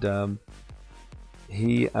 And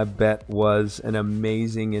he, I bet, was an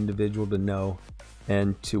amazing individual to know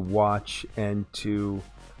and to watch and to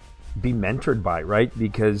be mentored by, right?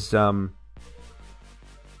 Because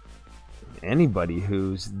anybody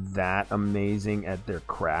who's that amazing at their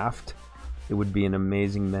craft, it would be an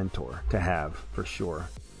amazing mentor to have, for sure.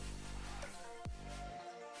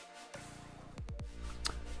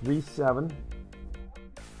 3.7.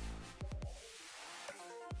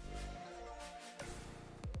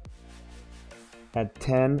 At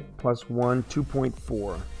 10 plus 1,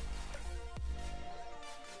 2.4.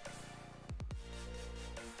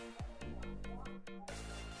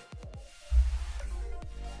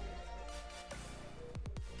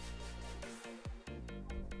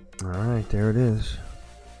 All right, there it is.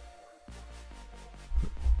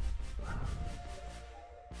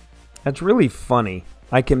 That's really funny.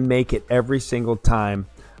 I can make it every single time,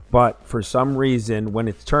 but for some reason, when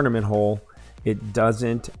it's tournament hole, it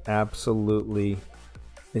doesn't absolutely,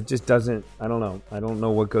 it just doesn't, I don't know. I don't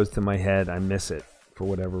know what goes to my head. I miss it for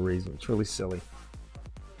whatever reason. It's really silly.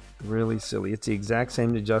 Really silly. It's the exact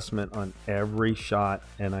same adjustment on every shot,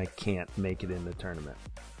 and I can't make it in the tournament.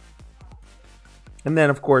 And then,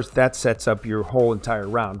 of course, that sets up your whole entire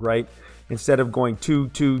round, right? Instead of going 2,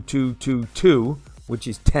 2, 2, 2, 2, which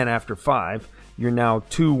is 10 after 5, you're now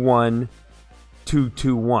 2, 1, 2,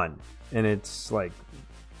 2, 1. And it's like,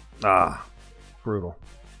 brutal.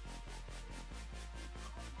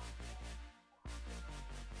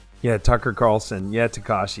 Yeah, Tucker Carlson. Yeah,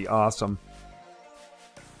 Takashi. Awesome.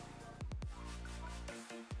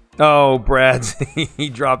 Oh, Brad. He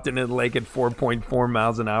dropped into the lake at 4.4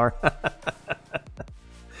 miles an hour.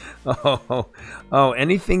 Oh,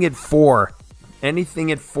 anything at 4.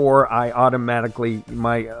 Anything at 4, I automatically,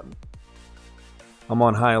 I'm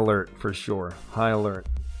on high alert for sure. High alert.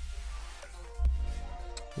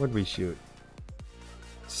 What'd we shoot?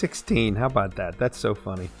 16. How about that? That's so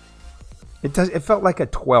funny. It felt like a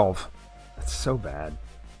 12. That's so bad.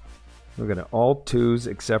 Look at it. All 2s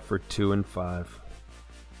except for 2 and 5.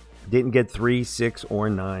 Didn't get 3, 6, or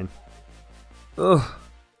 9. Ugh.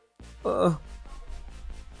 Ugh.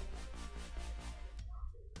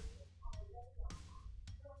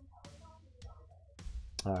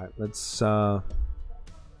 All right, let's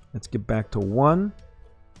get back to 1.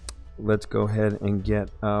 Let's go ahead and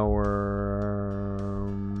get our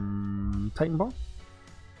Titan ball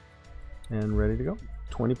and ready to go.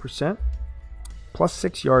 20% plus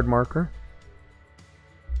 6 yard marker.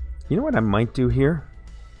 You know what I might do here?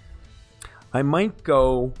 I might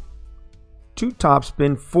go 2 top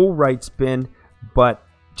spin, full right spin, but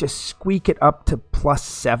just squeak it up to plus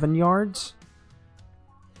 7 yards.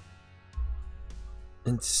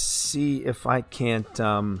 And see if I can't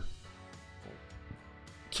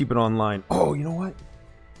keep it online. Oh, you know what?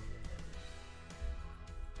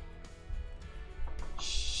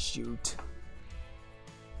 Shoot.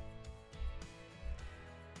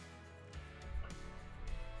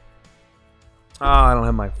 Oh, I don't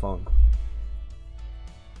have my phone.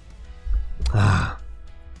 Ah.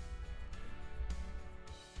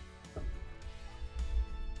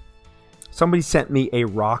 Somebody sent me a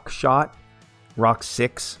rock shot, rock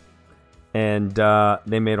 6, and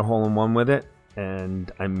they made a hole-in-one with it.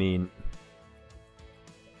 And I mean,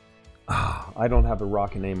 I don't have a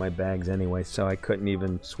rock in any of my bags anyway, so I couldn't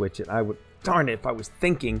even switch it. I would, darn it, if I was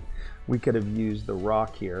thinking we could have used the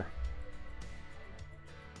rock here.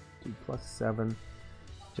 2 plus 7,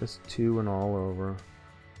 just 2 and all over.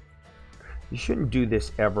 You shouldn't do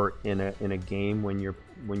this ever in a game when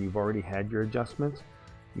you've already had your adjustments.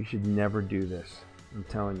 You should never do this. I'm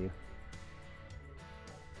telling you.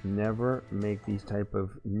 Never make these type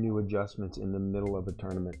of new adjustments in the middle of a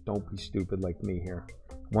tournament. Don't be stupid like me here.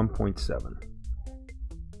 1.7.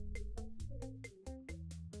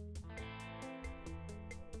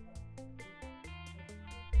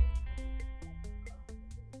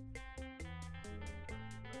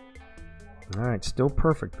 All right, still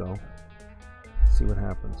perfect though. Let's see what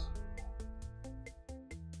happens.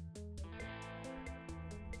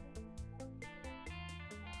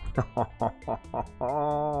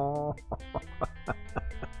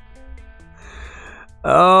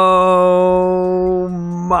 Oh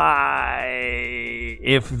my.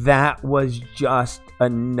 If that was just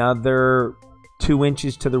another 2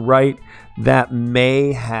 inches to the right, that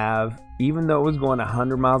may have, even though it was going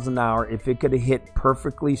 100 miles an hour, if it could have hit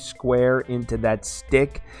perfectly square into that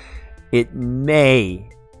stick, it may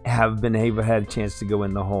have been able to have a chance to go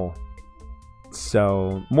in the hole.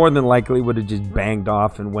 So more than likely would have just banged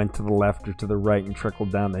off and went to the left or to the right and trickled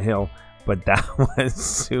down the hill. But that was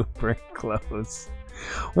super close.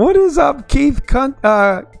 What is up, Keith?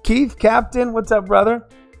 Keith Captain, what's up, brother?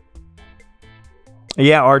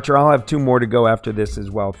 Yeah, Archer, I'll have 2 more to go after this as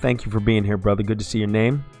well. Thank you for being here, brother. Good to see your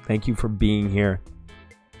name. Thank you for being here.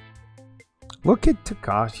 Look at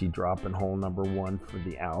Takashi dropping hole number 1 for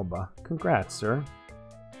the Alba. Congrats, sir.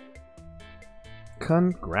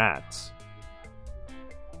 Congrats.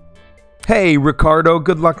 Hey, Ricardo.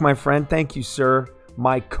 Good luck, my friend. Thank you, sir.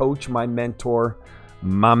 My coach, my mentor,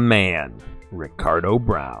 my man, Ricardo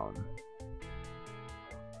Brown.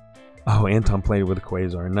 Oh, Anton played with a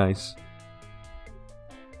Quasar. Nice.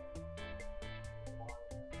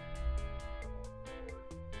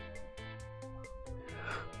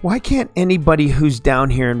 Why can't anybody who's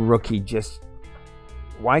down here in Rookie just...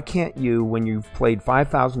 Why can't you, when you've played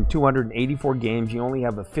 5,284 games, you only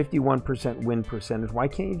have a 51% win percentage, why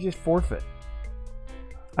can't you just forfeit?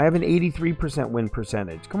 I have an 83% win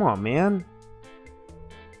percentage. Come on, man.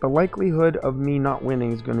 The likelihood of me not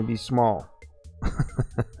winning is going to be small.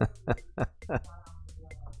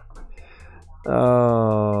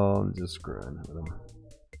 Oh, I'm just screwing with them.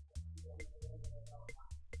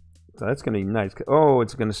 So that's going to be nice. Oh,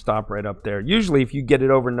 it's going to stop right up there. Usually if you get it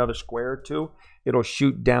over another square or 2, it'll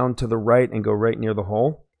shoot down to the right and go right near the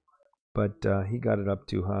hole. But he got it up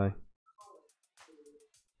too high.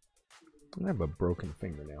 I have a broken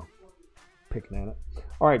fingernail. Picking at it.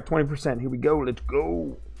 All right, 20%. Here we go. Let's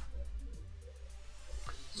go.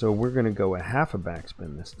 So we're going to go a half a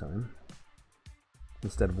backspin this time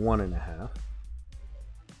instead of 1.5.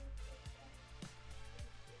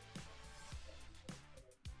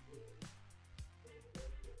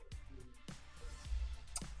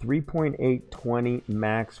 3.820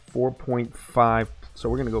 max, 4.5. So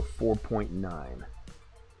we're going to go 4.9.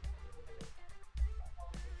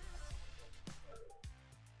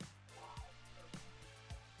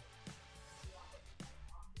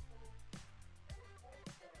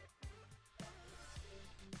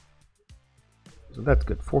 So that's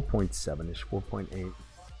good. 4.7-ish, 4.8.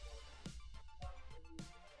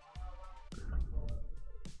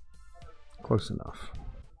 Close enough.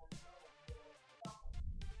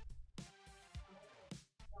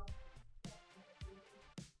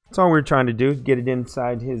 That's all we're trying to do, get it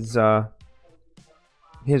inside his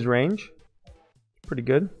range. Pretty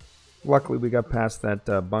good. Luckily, we got past that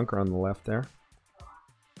bunker on the left there.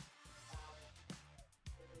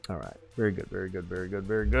 All right. Very good, very good, very good,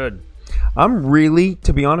 very good. I'm really,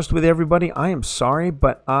 to be honest with everybody, I am sorry,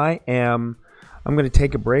 but I'm going to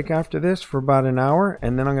take a break after this for about an hour,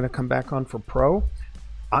 and then I'm going to come back on for pro.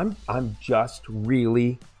 I'm just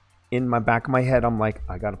really, in my back of my head, I'm like,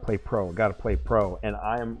 I got to play pro, I got to play pro, and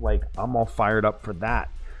I'm all fired up for that.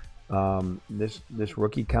 This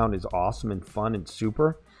rookie count is awesome and fun and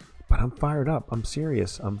super, but I'm fired up. I'm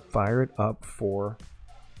serious. I'm fired up for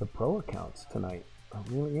the pro accounts tonight. I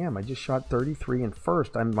really am. I just shot 33 in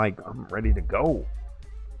first. I'm ready to go.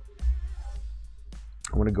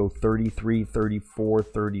 I want to go 33, 34,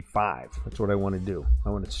 35. That's what I want to do. I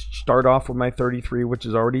want to start off with my 33, which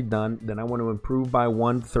is already done. Then I want to improve by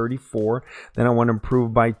 1, 34. Then I want to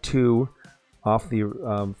improve by 2 off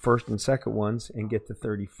the first and second ones and get to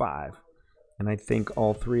 35. And I think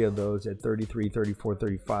all 3 of those at 33, 34,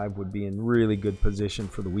 35 would be in really good position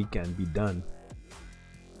for the weekend. Be done.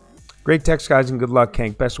 Great text, guys, and good luck,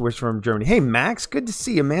 Kank. Best wishes from Germany. Hey, Max, good to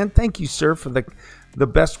see you, man. Thank you, sir, for the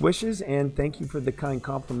best wishes, and thank you for the kind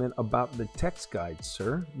compliment about the text guide,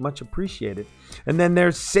 sir. Much appreciated. And then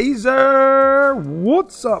there's Caesar.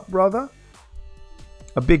 What's up, brother?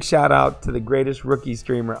 A big shout out to the greatest rookie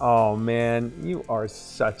streamer. Oh, man, you are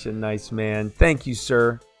such a nice man. Thank you,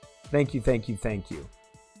 sir. Thank you, thank you, thank you.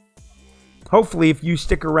 Hopefully, if you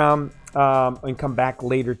stick around and come back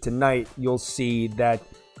later tonight, you'll see that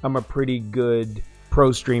I'm a pretty good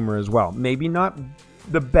pro streamer as well. Maybe not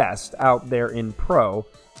the best out there in pro.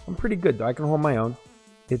 I'm pretty good, though. I can hold my own.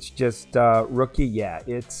 It's just rookie. Yeah,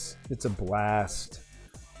 it's a blast.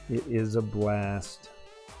 It is a blast.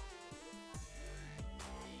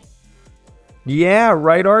 Yeah,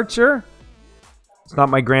 right, Archer? It's not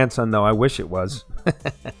my grandson, though. I wish it was.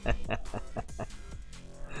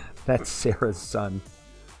 That's Sarah's son.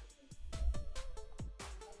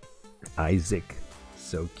 Isaac.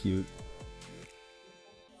 So cute.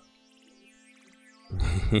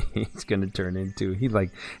 He's going to turn into... He's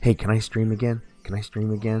like, hey, can I stream again? Can I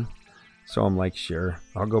stream again? So I'm like, sure.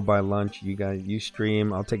 I'll go buy lunch. You guys, you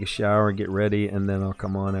stream. I'll take a shower, get ready, and then I'll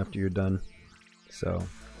come on after you're done. So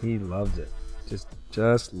he loves it.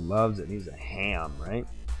 Just loves it. He's a ham, right?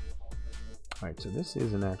 All right, so this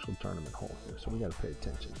is an actual tournament hole here, so we got to pay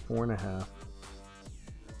attention. 4.5.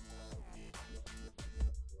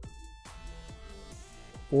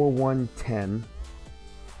 Or 110.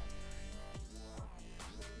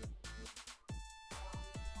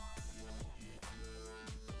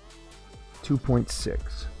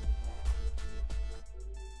 $2.6.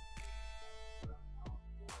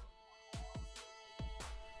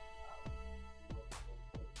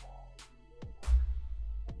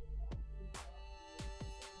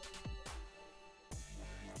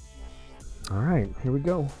 All right, here we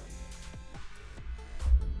go.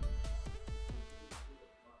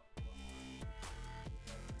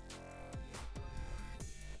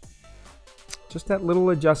 Just that little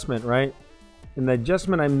adjustment, right? And the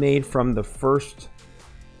adjustment I made from the first,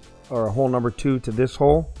 or hole number 2 to this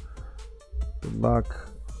hole. Good luck.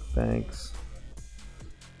 Thanks.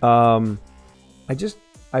 I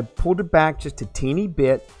pulled it back just a teeny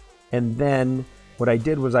bit, and then what I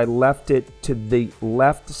did was I left it to the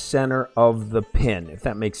left center of the pin, if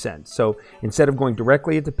that makes sense. So instead of going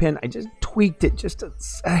directly at the pin, I just tweaked it just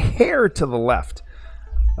a hair to the left,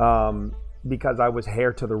 because I was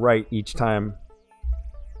hair to the right each time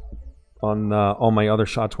on all my other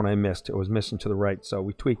shots when I missed. It was missing to the right, so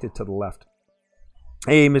we tweaked it to the left.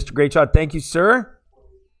 Hey, Mr. Great Shot, thank you, sir.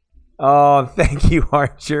 Oh, thank you,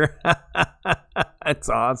 Archer. That's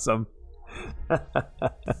awesome.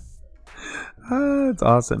 It's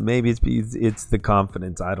awesome. Maybe it's the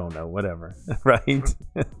confidence. I don't know. Whatever. Right?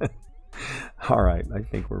 All right. I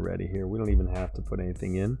think we're ready here. We don't even have to put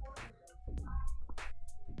anything in.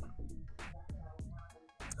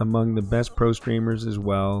 Among the best pro streamers as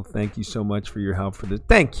well. Thank you so much for your help for this.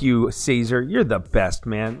 Thank you, Caesar. You're the best,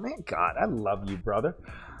 man. Man, God, I love you, brother.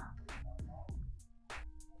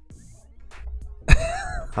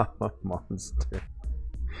 I'm a monster.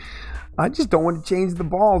 I just don't want to change the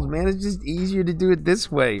balls, man. It's just easier to do it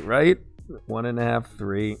this way, right? 1.5,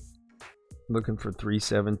 3. Looking for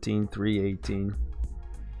 317, 318.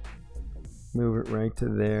 Move it right to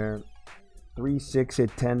there. 3, 6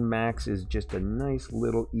 at 10 max is just a nice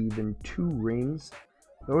little even 2 rings.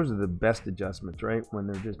 Those are the best adjustments, right? When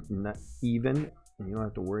they're just not even and you don't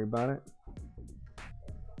have to worry about it.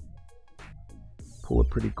 Pull it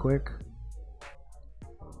pretty quick.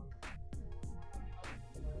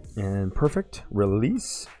 And perfect.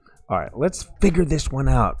 Release. All right, let's figure this one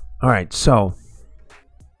out. All right, so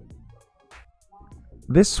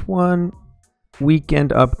this one,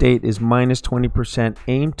 weekend update, is minus 20%.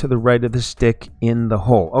 Aim to the right of the stick in the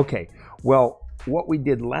hole. Okay, well, what we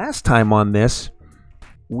did last time on this,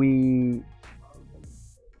 we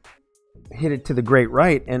hit it to the great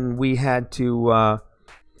right, and we had to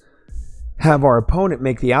have our opponent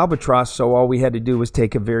make the albatross, so all we had to do was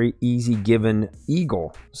take a very easy given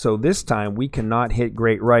eagle. So this time we cannot hit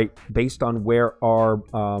great right based on where our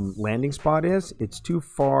landing spot is. It's too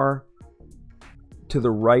far to the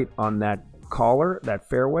right on that collar, that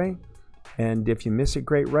fairway, and if you miss it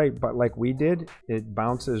great right, but like we did, it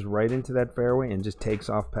bounces right into that fairway and just takes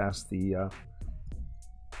off past the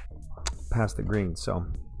past the green. So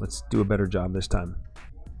let's do a better job this time.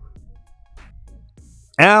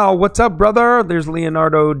 Al, what's up, brother? There's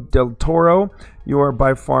Leonardo Del Toro. You are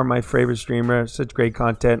by far my favorite streamer. Such great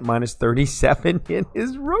content. Minus 37 in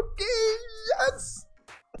his rookie. Yes.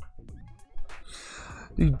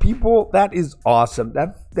 Dude, people, that is awesome.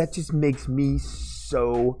 That just makes me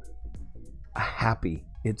so happy.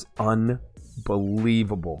 It's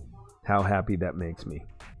unbelievable how happy that makes me.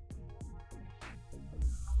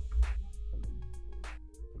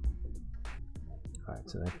 All right,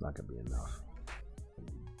 so that's not going to be enough.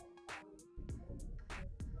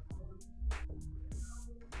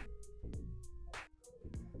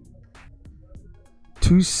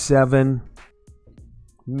 $2.7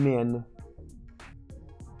 min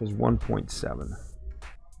is 1.7.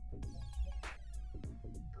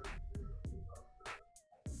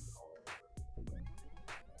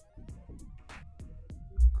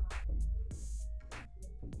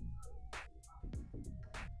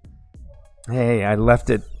 Hey, I left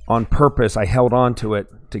it on purpose. I held on to it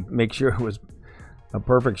to make sure it was a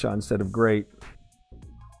perfect shot instead of great.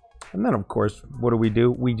 And then, of course, what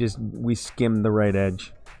do? We skim the right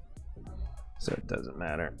edge. So it doesn't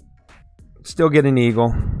matter. Still get an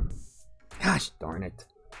eagle. Gosh darn it.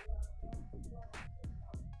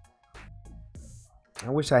 I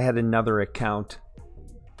wish I had another account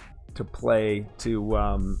to play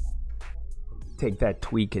to take that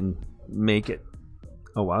tweak and make it.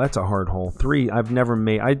 Oh, wow, that's a hard hole. 3, I've never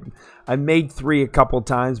made. I made 3 a couple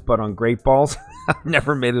times, but on great balls. I've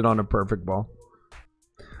never made it on a perfect ball.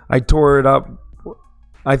 I tore it up.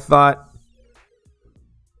 I thought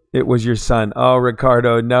it was your son. Oh,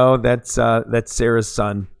 Ricardo, no, that's Sarah's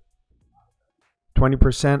son.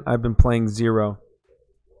 20%. I've been playing 0.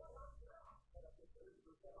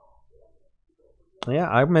 Yeah,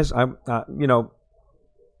 I miss. You know,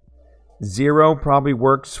 0 probably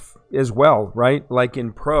works as well, right? Like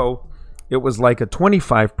in pro, it was like a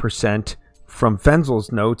 25% from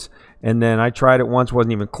Fenzel's notes, and then I tried it once,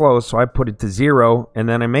 wasn't even close, so I put it to 0, and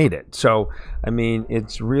then I made it. So, I mean,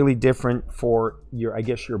 it's really different for your, I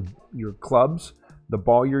guess, your clubs, the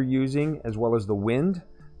ball you're using, as well as the wind,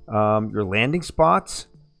 your landing spots.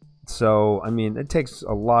 So, I mean, it takes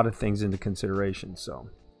a lot of things into consideration. So,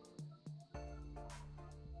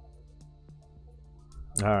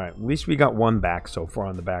 all right, at least we got 1 back so far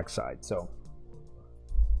on the backside. So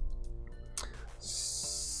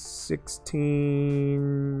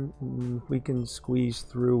 16, we can squeeze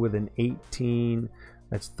through with an 18.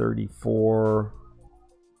 That's 34.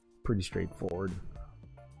 Pretty straightforward.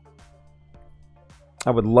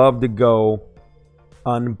 I would love to go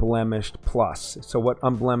unblemished plus. So what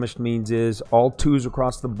unblemished means is all 2s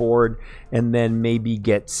across the board, and then maybe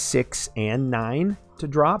get 6 and 9 to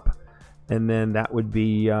drop. And then that would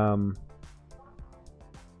be, that'd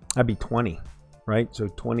be 20, right? So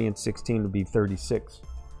 20 and 16 would be 36.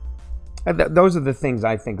 Those are the things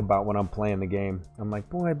I think about when I'm playing the game. I'm like,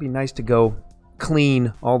 boy, it'd be nice to go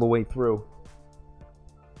clean all the way through.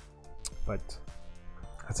 But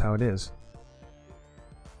that's how it is.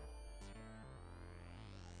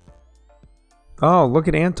 Oh, look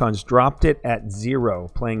at Anton's dropped it at 0,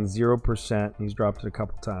 playing 0%. He's dropped it a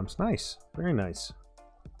couple times. Nice. Very nice.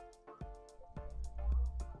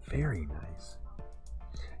 Very nice.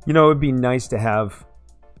 You know, it'd be nice to have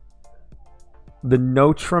the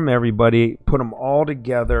notes from everybody, put them all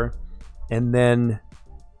together, and then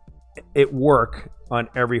it work on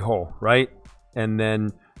every hole, right? And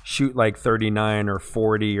then shoot like 39 or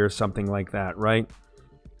 40 or something like that, right?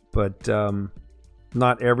 But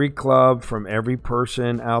not every club from every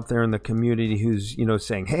person out there in the community who's, you know,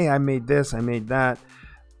 saying, hey, I made this, I made that.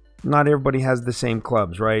 Not everybody has the same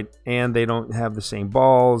clubs, right? And they don't have the same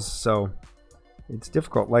balls, so it's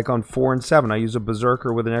difficult. Like on 4 and 7, I use a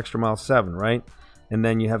berserker with an extra mile 7, right? And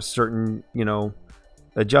then you have certain, you know,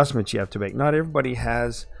 adjustments you have to make. Not everybody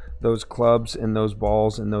has those clubs and those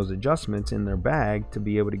balls and those adjustments in their bag to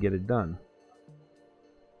be able to get it done.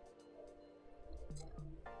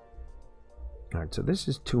 All right, so this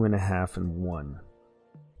is 2.5 and 1.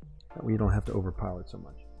 That way you don't have to overpower it so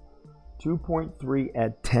much. 2.3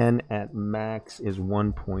 at 10 at max is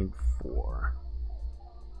 1.4.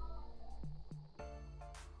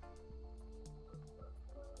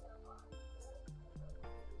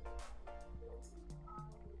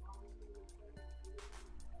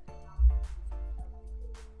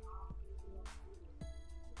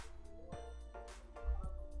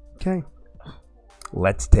 Okay.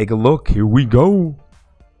 Let's take a look. Here we go.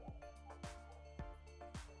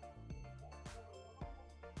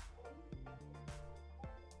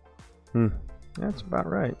 That's about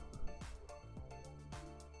right.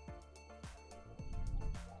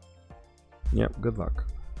 Yep, good luck.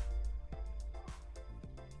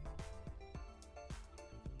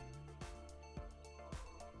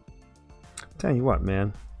 Tell you what,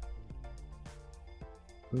 man.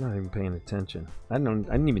 I'm not even paying attention. I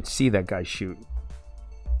didn't even see that guy shoot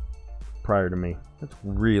prior to me. That's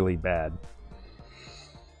really bad.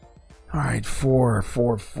 All right, 4,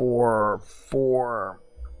 4, 4, 4.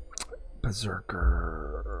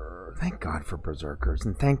 Berserker. Thank God for Berserkers,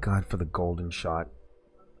 and thank God for the golden shot.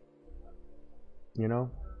 You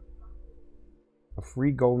know? A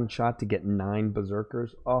free golden shot to get 9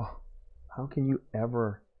 Berserkers. Oh, how can you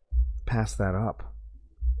ever pass that up?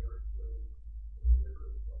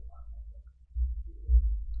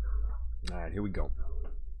 All right, here we go.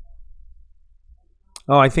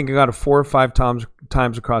 Oh, I think I got it 4 or 5 times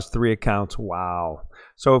across 3 accounts. Wow.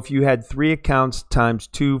 So if you had 3 accounts times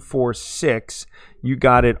 2, 4, 6, you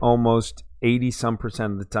got it almost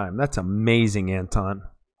 80-some% of the time. That's amazing, Anton.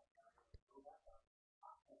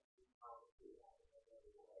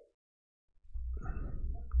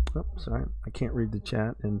 Oh, sorry. I can't read the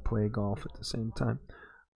chat and play golf at the same time.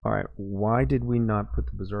 All right. Why did we not put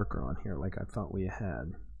the Berserker on here like I thought we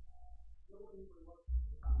had?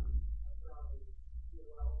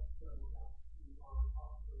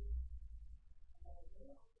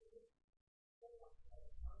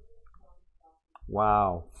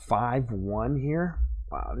 Wow, 5-1 here?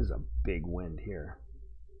 Wow, this is a big wind here.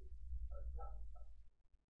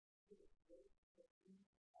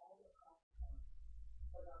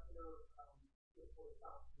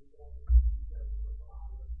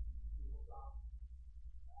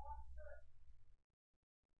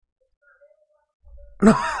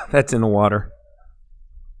 That's in the water.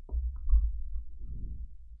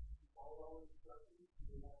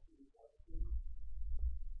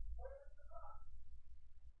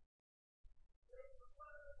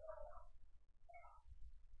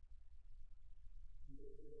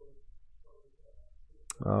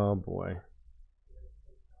 Oh boy.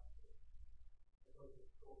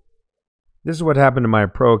 This is what happened to my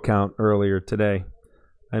pro account earlier today.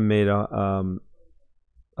 I made a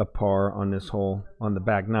par on this hole on the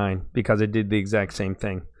back 9 because I did the exact same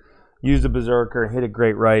thing. Used a Berserker, hit it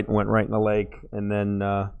great right, went right in the lake, and then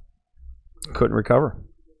couldn't recover.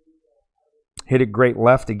 Hit it great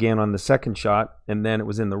left again on the second shot, and then it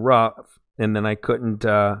was in the rough, and then I couldn't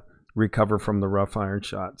recover from the rough iron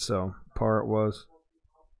shot. So par it was.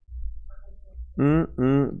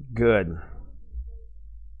 Good.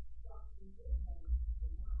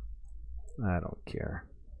 I don't care.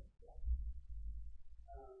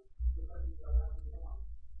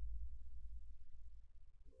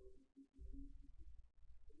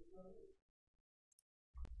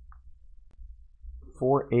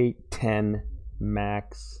 Four, 8, 10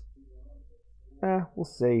 max. We'll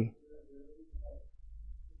see.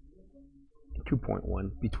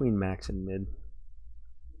 2.1 between max and mid.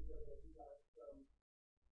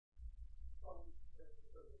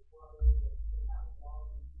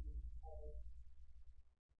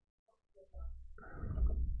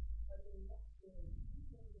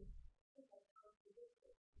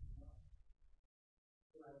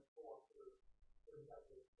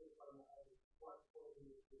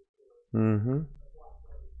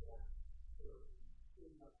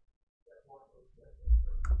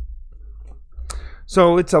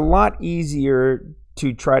 So it's a lot easier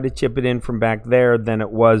to try to chip it in from back there than it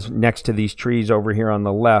was next to these trees over here on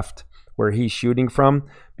the left where he's shooting from,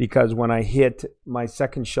 because when I hit my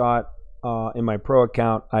second shot in my pro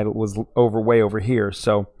account, I was way over here.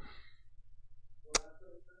 So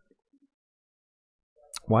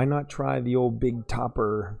why not try the old big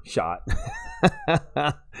topper shot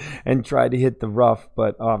and try to hit the rough?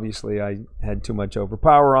 But obviously I had too much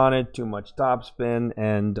overpower on it, too much topspin,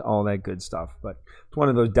 and all that good stuff. But it's one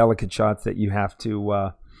of those delicate shots that you have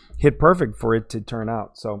to hit perfect for it to turn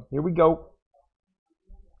out. So here we go.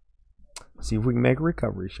 See if we can make a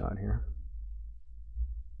recovery shot here.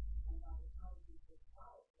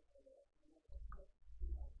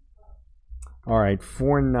 All right,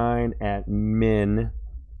 4.9 at min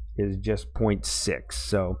is just 0.6.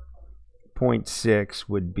 So 0.6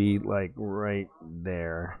 would be like right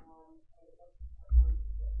there.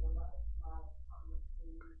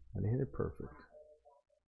 And hit it perfect.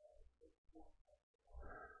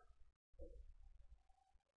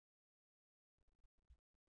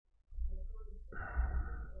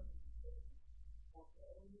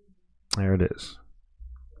 There it is.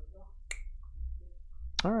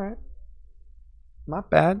 All right.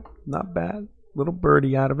 Not bad. Not bad. Little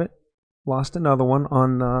birdie out of it. Lost another one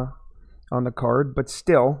on the card, but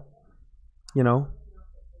still, you know,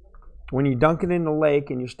 when you dunk it in the lake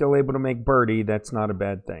and you're still able to make birdie, that's not a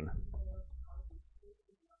bad thing.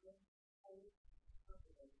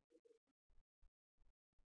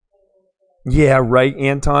 Yeah, right,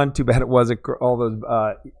 Anton. Too bad it wasn't all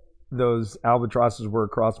those albatrosses were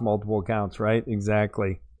across multiple accounts, right?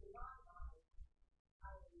 Exactly.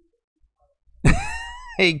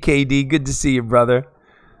 Hey, KD, good to see you, brother.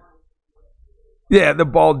 Yeah, the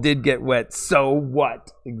ball did get wet. So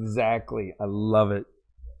what? Exactly. I love it.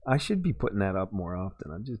 I should be putting that up more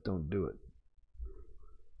often. I just don't do it.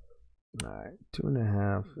 All right,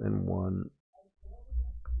 2.5 and 1.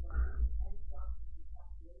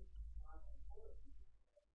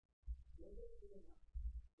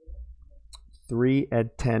 Three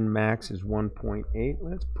at 10 max is 1.8.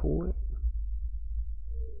 Let's pull it.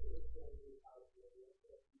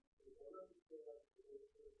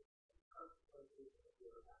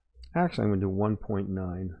 Actually, I'm going to do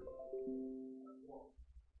 1.9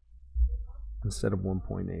 instead of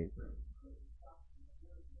 1.8.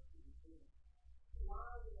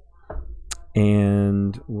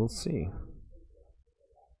 And we'll see.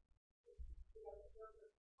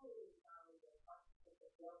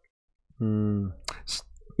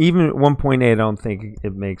 Even at 1.8, I don't think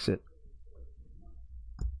it makes it.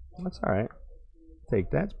 That's all right.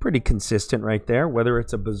 Take that. It's pretty consistent right there. Whether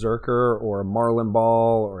it's a Berserker or a Marlin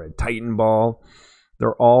ball or a Titan ball,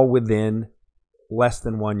 they're all within less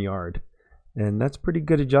than 1 yard. And that's pretty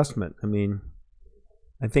good adjustment. I mean,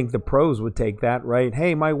 I think the pros would take that, right?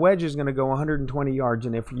 Hey, my wedge is going to go 120 yards,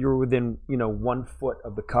 and if you're within, 1 foot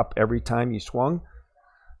of the cup every time you swung,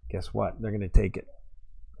 guess what? They're going to take it.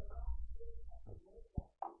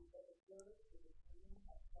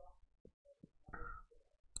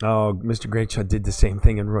 Oh, Mr. Greatshot did the same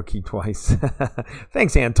thing in rookie twice.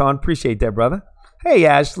 Thanks, Anton. Appreciate that, brother. Hey,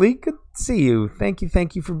 Ashley. Good to see you. Thank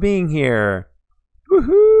you for being here.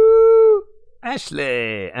 Woohoo!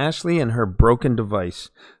 Ashley and her broken device.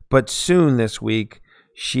 But soon this week,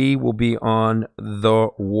 she will be on the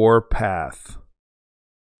warpath.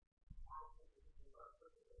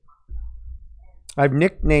 I've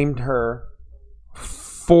nicknamed her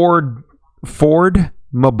Fordmable,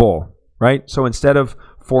 right? So instead of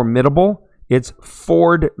formidable, it's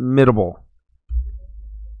Fordmidable.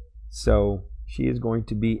 So she is going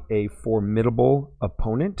to be a formidable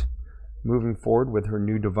opponent moving forward with her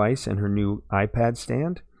new device and her new iPad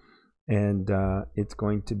stand. And it's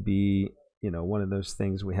going to be, one of those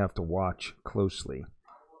things we have to watch closely.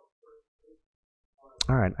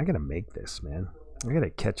 All right, I got to make this, man. I got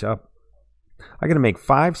to catch up. I got to make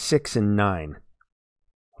 5, 6, and 9.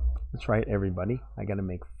 That's right, everybody. I got to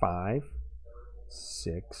make 5,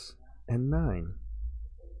 6, and 9.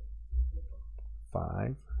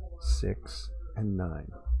 5, 6, and 9.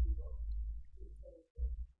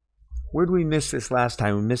 Where did we miss this last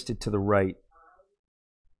time? We missed it to the right.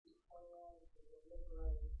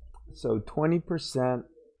 So 20%.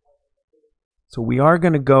 So we are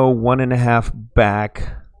going to go 1.5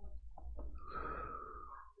 back.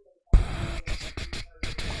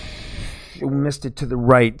 We missed it to the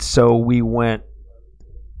right. So we went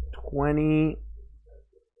 20.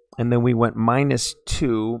 And then we went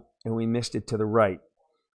 -2. And we missed it to the right.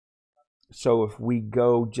 So if we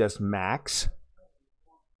go just max.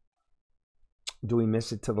 Do we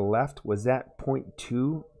miss it to the left? Was that 0.2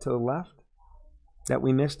 to the left that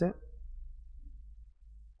we missed it?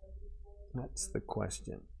 That's the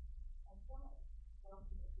question.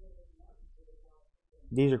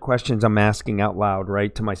 These are questions I'm asking out loud,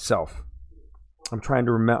 right, to myself. I'm trying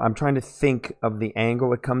to remember. I'm trying to think of the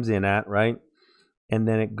angle it comes in at, right? And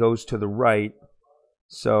then it goes to the right.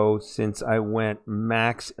 So since I went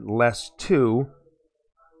max (2),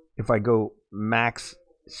 if I go max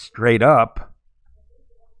straight up,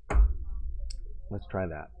 let's try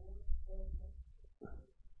that.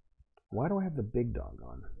 Why do I have the big dog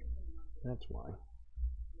on? That's why.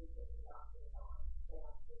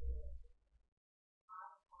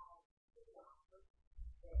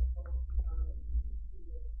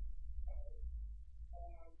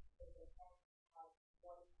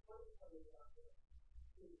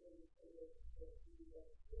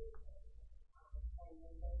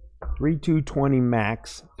 (3,220)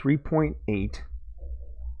 max, 3.8.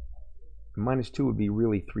 -2 would be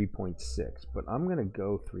really 3.6, but I'm going to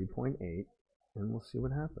go 3.8, and we'll see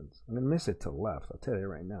what happens. I'm going to miss it to the left, I'll tell you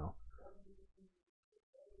right now.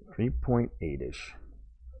 3.8-ish.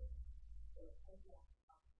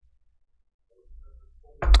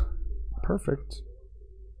 Perfect.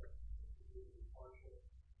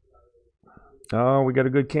 Oh, we got a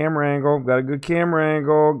good camera angle. Got a good camera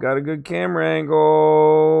angle. Got a good camera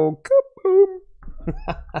angle. Kaboom.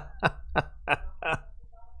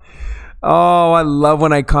 Oh, I love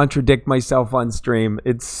when I contradict myself on stream.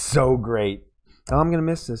 It's so great. Oh, I'm going to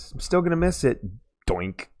miss this. I'm still going to miss it.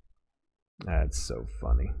 Doink. That's so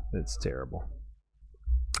funny. That's terrible.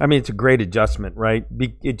 I mean, it's a great adjustment, right?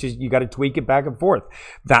 It just, you got to tweak it back and forth.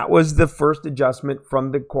 That was the first adjustment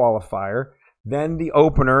from the qualifier. Then the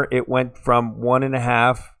opener, it went from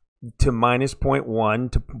 1.5 to minus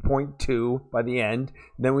 0.1 to 0.2 by the end.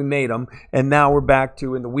 Then we made them. And now we're back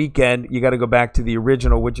to, in the weekend, you got to go back to the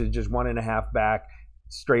original, which is just 1.5 back,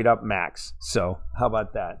 straight up max. So how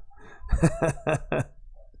about that?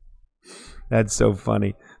 That's so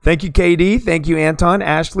funny. Thank you, KD. Thank you, Anton,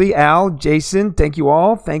 Ashley, Al, Jason. Thank you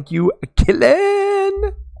all. Thank you,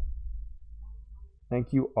 Killen.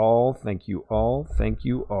 Thank you all. Thank you all. Thank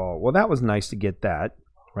you all. Well, that was nice to get that,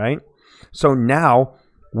 right? So now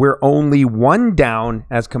we're only one down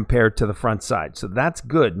as compared to the front side. So that's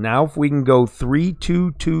good. Now if we can go 3,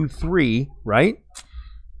 2, 2, 3, right?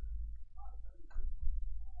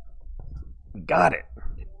 Got it.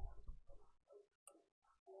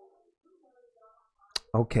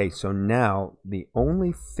 Okay, so now the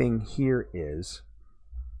only thing here is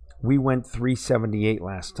we went 378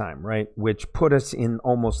 last time, right? Which put us in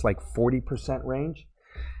almost like 40% range.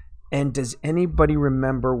 And does anybody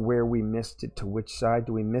remember where we missed it? To which side?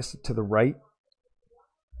 Do we miss it to the right?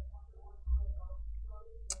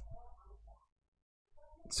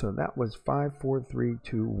 So that was 5, 4, 3,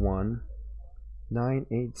 2, 1, 9,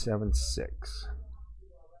 8, 7, 6.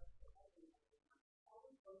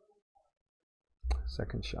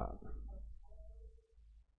 Second shot.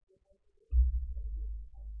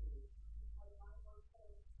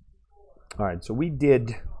 All right, so we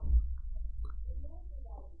did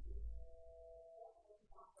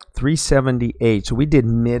 378. So we did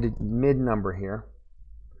mid number here.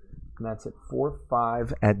 And that's at 4,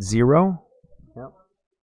 5 at 0. Yep.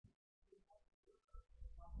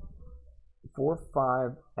 4,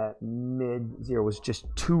 5 at mid 0 was just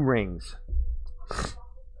 2 rings.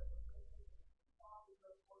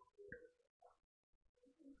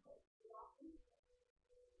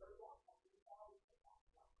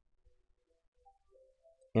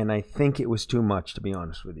 And I think it was too much, to be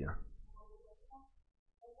honest with you.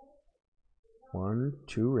 1,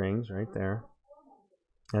 2 rings right there.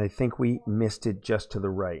 And I think we missed it just to the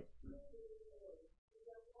right.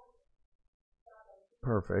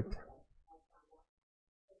 Perfect.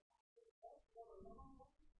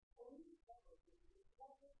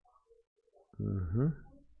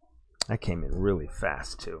 That came in really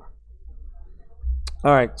fast, too.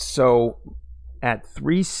 All right, so at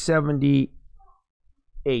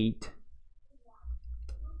 378,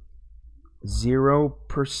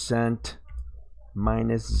 0%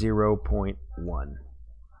 minus 0.1.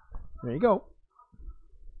 There you go.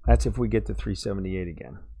 That's if we get to 378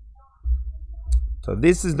 again. So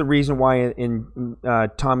this is the reason why in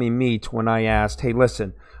Tommy Meets, when I asked, hey,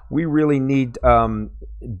 listen, we really need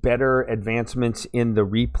better advancements in the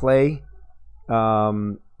replay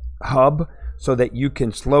hub, so that you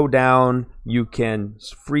can slow down, you can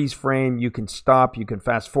freeze frame, you can stop, you can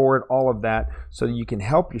fast forward, all of that, so that you can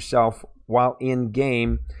help yourself while in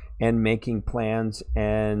game and making plans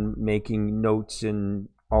and making notes and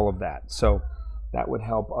all of that. So that would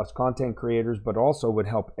help us content creators, but also would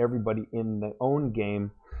help everybody in their own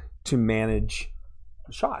game to manage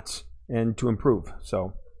shots and to improve.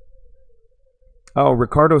 So, oh,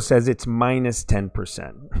 Ricardo says it's minus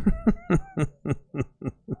 10%.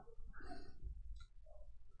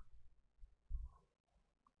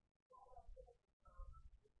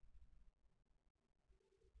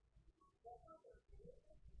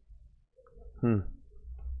 Hmm.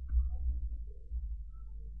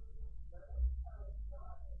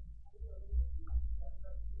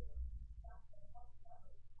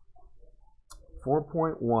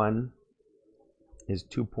 4.1 is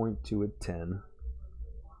 2.2 at 10.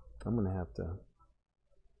 I'm going to have to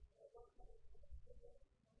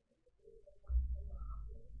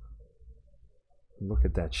look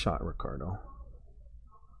at that shot, Ricardo.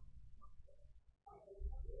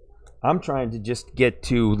 I'm trying to just get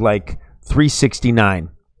to like 369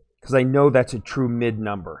 because I know that's a true mid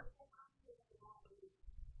number.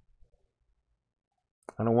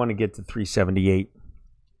 I don't want to get to 378.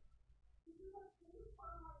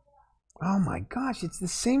 Oh my gosh, it's the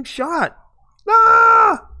same shot.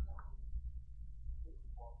 Ah!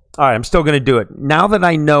 All right, I'm still going to do it. Now that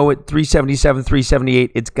I know at 377,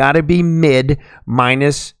 378, it's got to be mid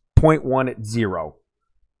minus 0.1 at 0.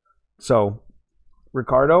 So,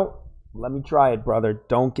 Ricardo, let me try it, brother.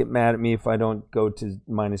 Don't get mad at me if I don't go to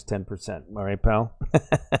minus 10%. All right, pal?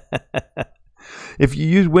 If you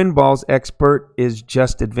use win balls, expert is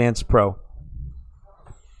just advanced pro.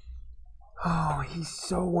 Oh, he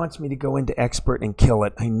so wants me to go into expert and kill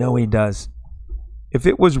it. I know he does. If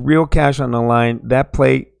it was real cash on the line, that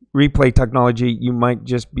play replay technology, you might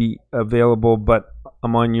just be available, but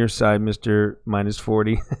I'm on your side, Mr. Minus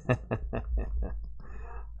 40.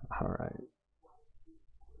 All right.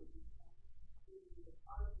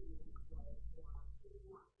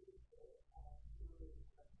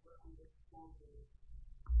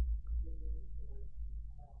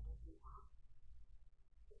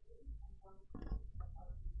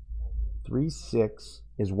 Three six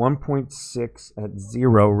is 1.6 at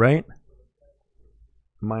 0, right?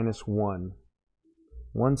 Minus 1.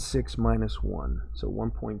 1 6 minus 1, so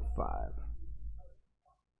 1.5.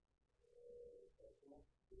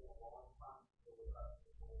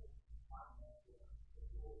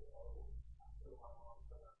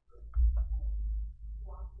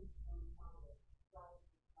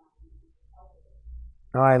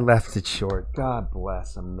 Oh, I left it short. God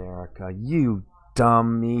bless America. You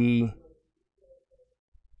dummy.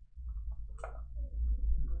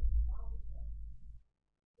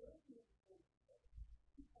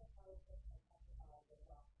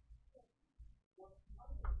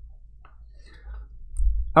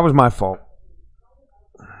 That was my fault.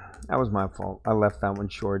 That was my fault. I left that one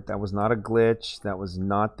short. That was not a glitch. That was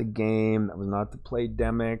not the game. That was not the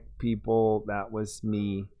Playdemic people. That was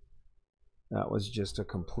me. That was just a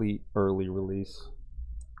complete early release.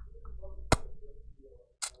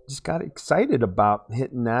 Just got excited about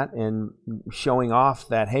hitting that and showing off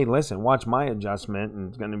that, hey, listen, watch my adjustment, and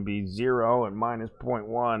it's going to be 0 and minus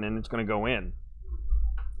 0.1, and it's going to go in.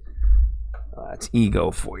 That's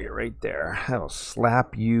ego for you right there. That'll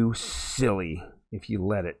slap you silly if you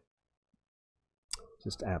let it.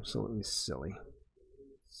 Just absolutely silly.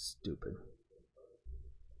 Stupid.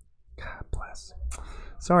 God bless.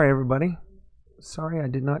 Sorry, everybody. Sorry I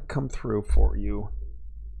did not come through for you.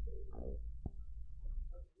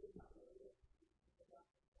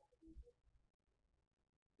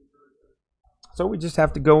 So we just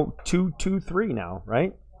have to go 2-2-3 now,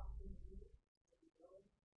 right?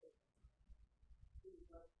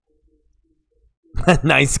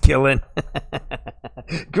 Nice killing.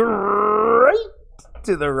 Great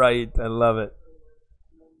to the right. I love it.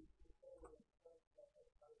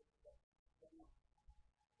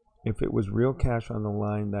 If it was real cash on the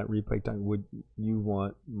line, that replay time would you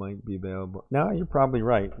want might be available. No, you're probably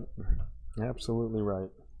right. Absolutely right.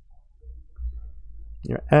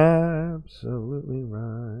 You're absolutely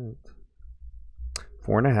right.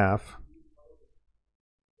 4.5.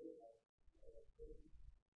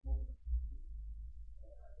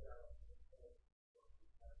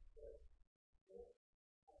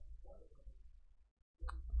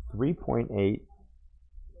 $3.8,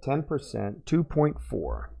 10%,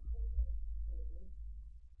 2.4.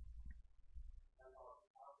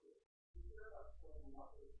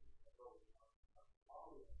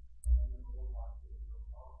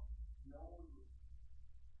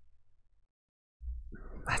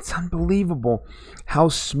 That's unbelievable how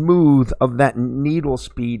smooth of that needle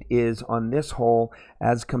speed is on this hole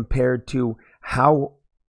as compared to how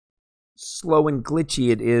slow and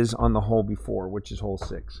glitchy it is on the hole before, which is hole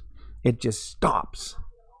 6. It just stops.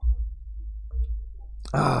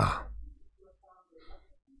 I'm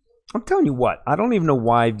telling you what, I don't even know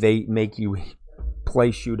why they make you play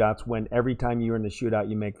shootouts when every time you're in the shootout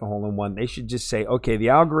you make the hole in one. They should just say, okay, the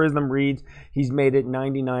algorithm reads he's made it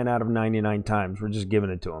 99 out of 99 times. We're just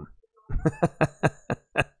giving it to him.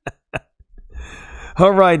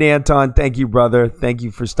 All right, Anton. Thank you, brother. Thank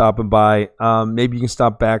you for stopping by. Maybe you can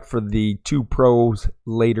stop back for the 2 pros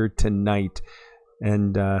later tonight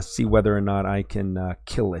and see whether or not I can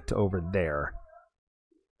kill it over there.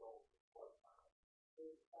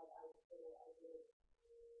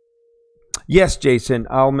 Yes, Jason.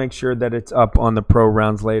 I'll make sure that it's up on the pro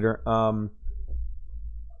rounds later. I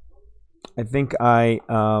think I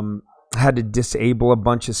had to disable a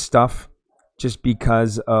bunch of stuff just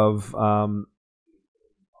because of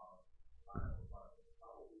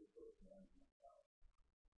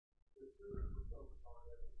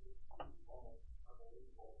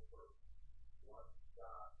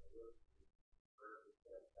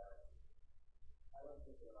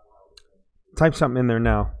type something in there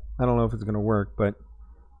now. I don't know if it's going to work, but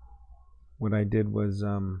what I did was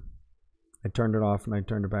I turned it off and I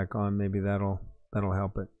turned it back on. Maybe that'll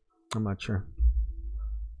help it. I'm not sure.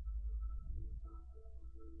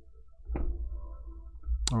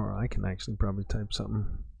 Or I can actually probably type something.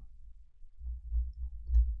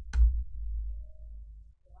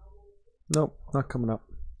 Nope, not coming up.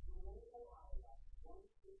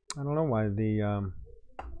 I don't know why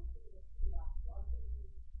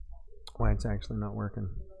why it's actually not working.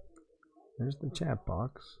 There's the chat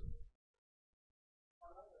box.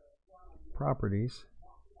 Properties.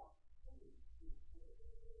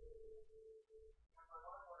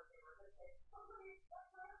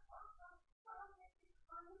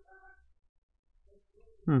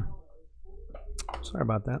 Sorry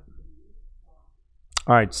about that.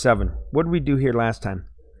 All right, 7. What did we do here last time?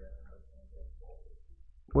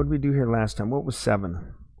 What was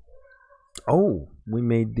 7? Oh, we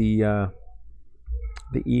made the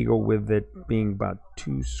eagle with it being about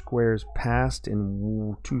 2 squares past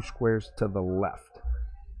and 2 squares to the left.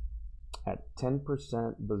 At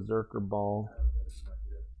 10% berserker ball.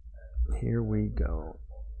 Here we go.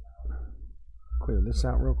 Clear this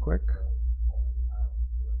out real quick.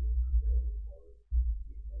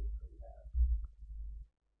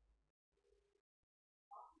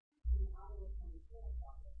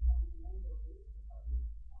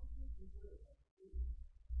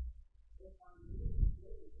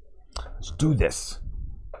 Let's do this.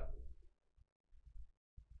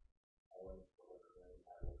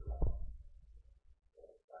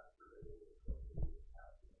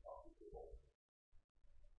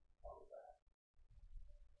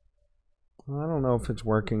 I don't know if it's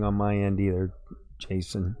working on my end either,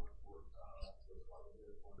 Jason.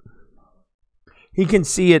 He can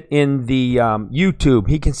see it in the YouTube.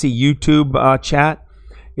 He can see YouTube chat.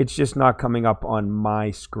 It's just not coming up on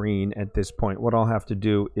my screen at this point. What I'll have to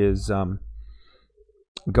do is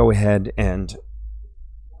go ahead and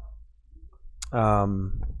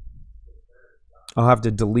I'll have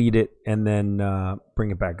to delete it and then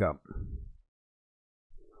bring it back up.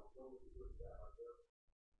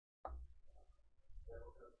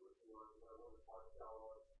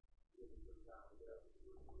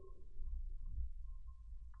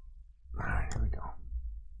 All right, here we go.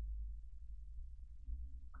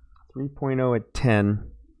 3.0 at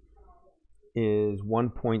 10 is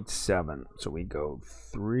 1.7. So we go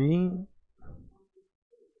 3.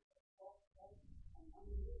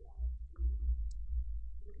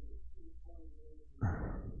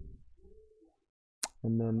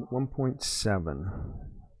 And then 1.7.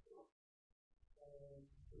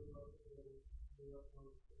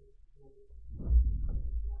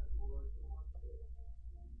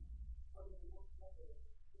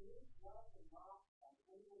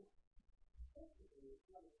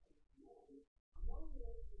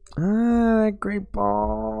 That great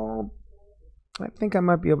ball. I think I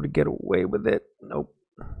might be able to get away with it. Nope.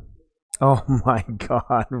 Oh my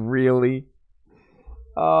God, really?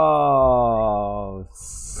 Oh,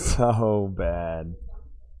 so bad.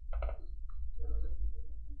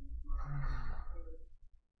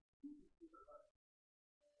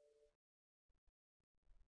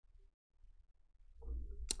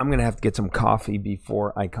 I'm going to have to get some coffee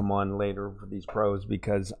before I come on later for these pros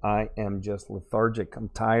because I am just lethargic. I'm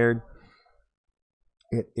tired.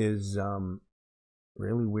 It is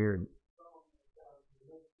really weird.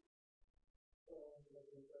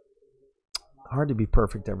 Hard to be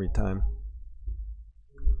perfect every time.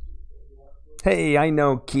 Hey, I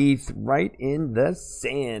know, Keith. Right in the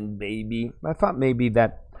sand, baby. I thought maybe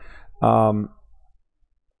that that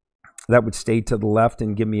would stay to the left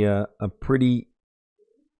and give me a pretty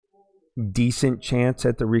decent chance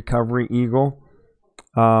at the recovery eagle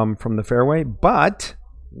from the fairway, but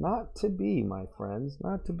not to be, my friends,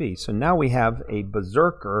 not to be. So now we have a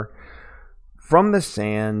berserker from the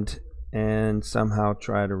sand and somehow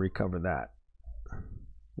try to recover that.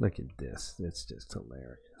 Look at this. It's just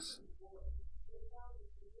hilarious.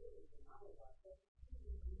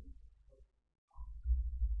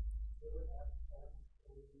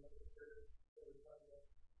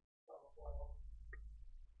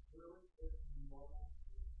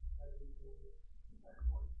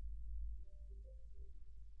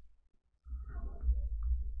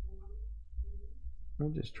 We'll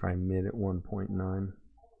just try mid at 1.9.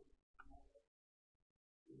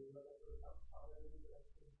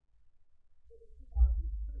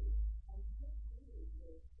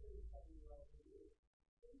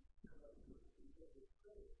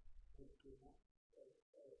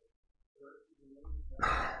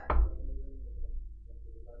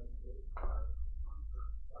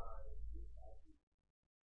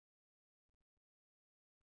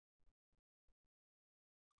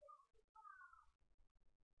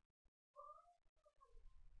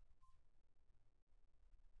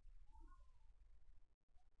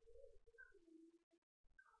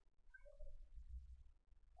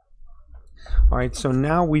 All right, so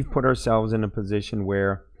now we've put ourselves in a position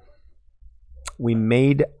where we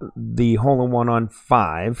made the hole-in-one on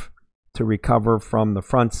 5 to recover from the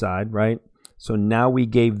front side, right? So now we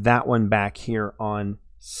gave that one back here on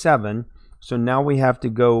 7. So now we have to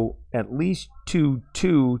go at least 2-2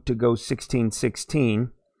 to go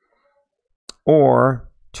 16-16 or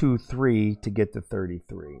 2-3 to get to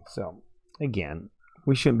 33. So again,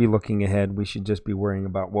 we shouldn't be looking ahead. We should just be worrying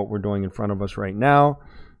about what we're doing in front of us right now.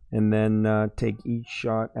 and then take each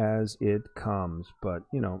shot as it comes. But,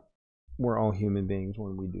 you know, we're all human beings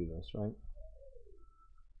when we do this, right?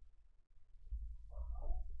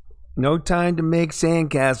 No time to make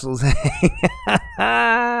sandcastles.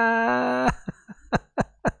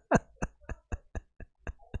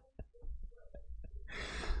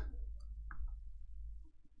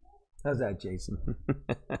 How's that, Jason?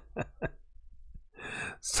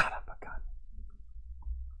 Son of a gun.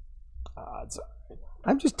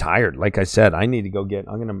 I'm just tired. Like I said, I need to go get.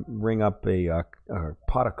 I'm going to ring up a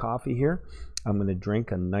pot of coffee here. I'm going to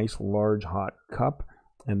drink a nice large hot cup,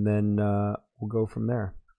 and then we'll go from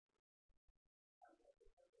there.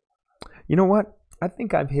 You know what? I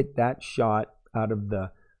think I've hit that shot out of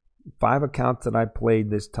the 5 accounts that I played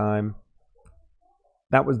this time.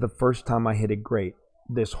 That was the first time I hit it great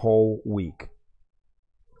this whole week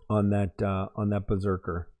on that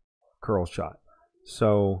berserker curl shot.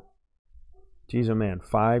 So, geez, oh man,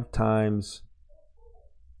 5 times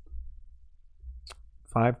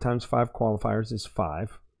 5 qualifiers is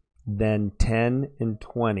 5. Then 10 and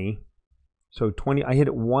 20. So 20. I hit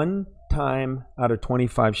it 1 time out of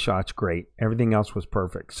 25 shots. Great. Everything else was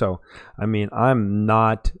perfect. So, I mean, I'm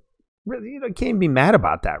not really, you know, can't be mad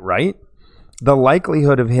about that, right? The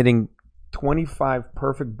likelihood of hitting 25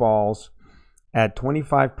 perfect balls at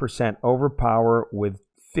 25% overpower with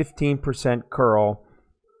 15% curl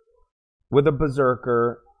with a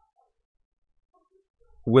berserker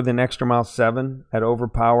with an extra mile 7 at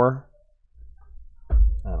overpower. I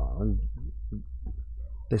don't know.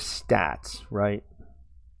 The stats, right?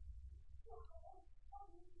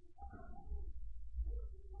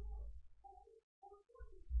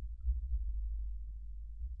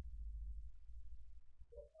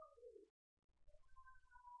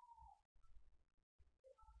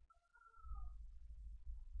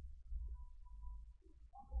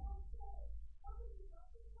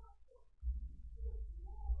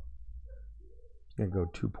 I'm going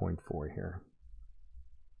to go 2.4 here.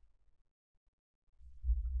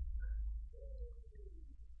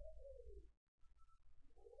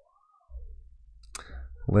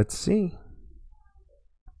 Let's see.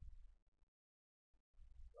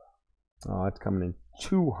 Oh, it's coming in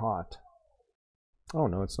too hot. Oh,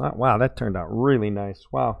 no, it's not. Wow, that turned out really nice.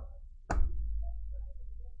 Wow.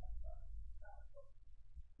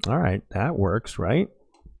 All right, that works, right?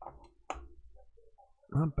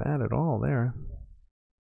 Not bad at all there.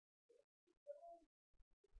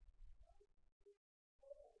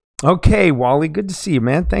 Okay, Wally, good to see you,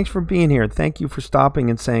 man. Thanks for being here. Thank you for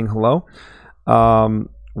stopping and saying hello.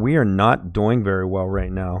 We are not doing very well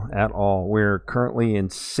right now at all. We're currently in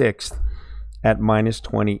 6th at minus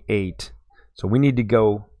 28. So we need to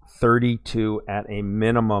go 32 at a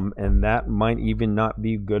minimum, and that might even not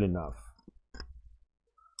be good enough.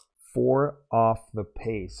 4 off the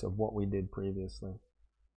pace of what we did previously.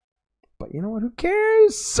 But you know what? Who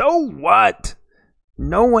cares? So what?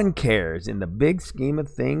 No one cares. In the big scheme of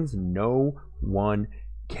things, no one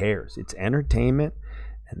cares. It's entertainment,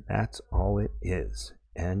 and that's all it is.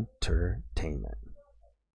 Entertainment.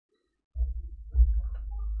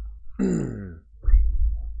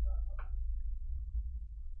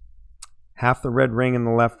 Half the red ring in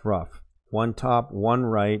the left rough. 1 top, 1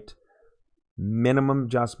 right. Minimum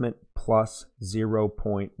adjustment plus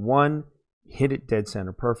 0.1. Hit it dead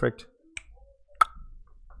center. Perfect.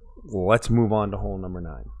 Let's move on to hole number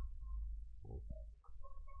 9.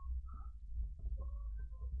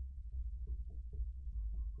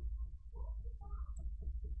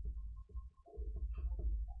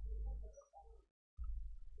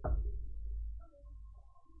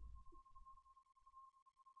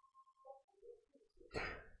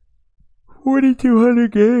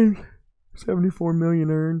 $4,200 games, 74 million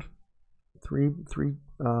earned, three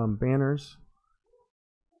banners.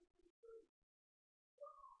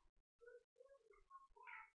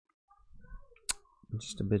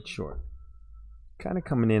 Just a bit short. Kind of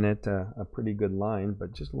coming in at a pretty good line,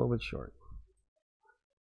 but just a little bit short.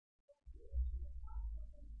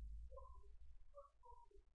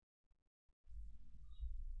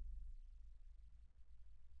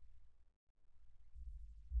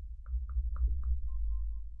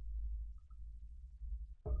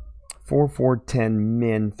 Four, 4, 10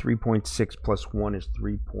 min, 3.6 plus 1 is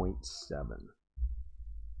 3.7.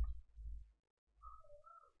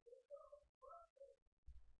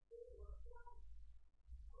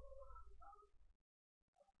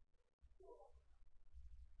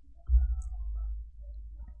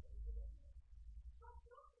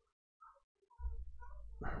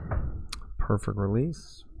 Perfect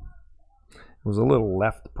release. It was a little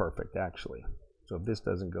left perfect, actually. So if this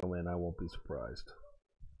doesn't go in, I won't be surprised.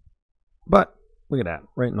 But Look at that,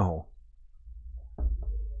 right in the hole.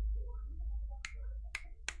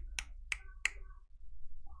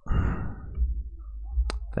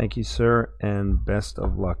 Thank you, sir, and best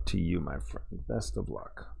of luck to you, my friend. Best of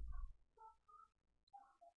luck.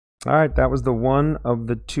 All right, that was the one of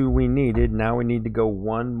the two we needed. Now we need to go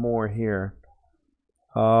one more here.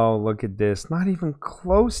 Oh, look at this. Not even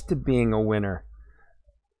close to being a winner.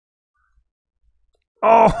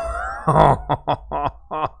 Oh,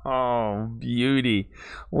 beauty.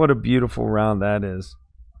 What a beautiful round that is.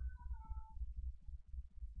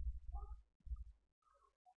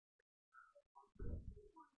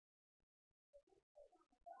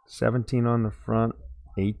 $17 on the front,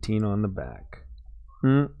 $18 on the back.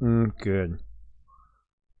 Good.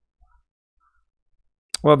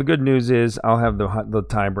 Well, the good news is I'll have the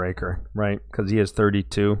tiebreaker, right? Because he has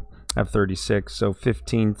 32. I have 36. So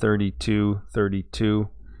 15, 32, 32.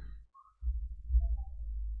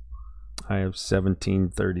 I have 17,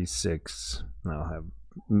 36. I'll have...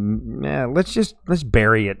 Yeah, let's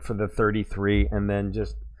bury it for the 33 and then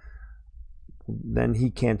he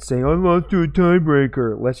can't say, I lost to a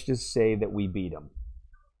tiebreaker. Let's just say that we beat him.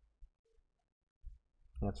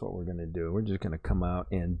 That's what we're going to do. We're just going to come out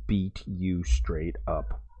and beat you straight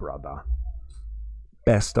up, brother.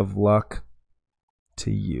 Best of luck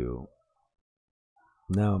to you.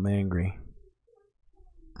 Now I'm angry.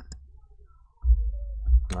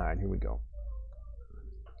 All right, here we go.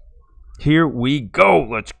 Here we go.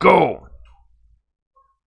 Let's go.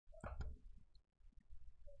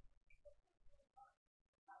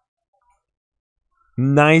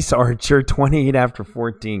 Nice, Archer. 28 after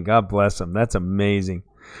 14. God bless him. That's amazing.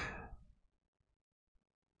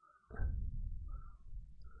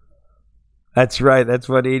 That's right. That's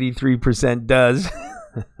what 83% does.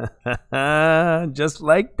 Just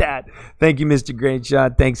like that. Thank you, Mr. Great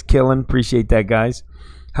Shot. Thanks, Killin. Appreciate that, guys.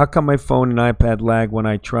 How come my phone and iPad lag when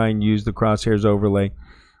I try and use the crosshairs overlay?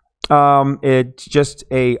 It's just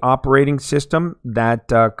a operating system that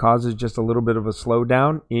causes just a little bit of a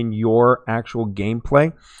slowdown in your actual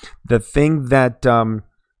gameplay. The thing that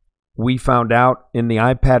we found out in the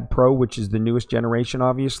iPad Pro, which is the newest generation,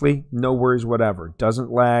 obviously, no worries whatever. Doesn't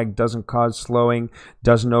lag, doesn't cause slowing,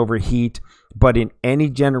 doesn't overheat. But in any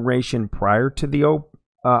generation prior to the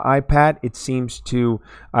iPad, it seems to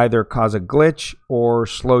either cause a glitch or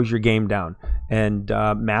slows your game down. And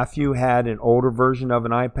Matthew had an older version of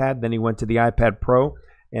an iPad, then he went to the iPad Pro,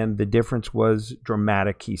 and the difference was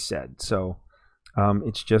dramatic, he said. So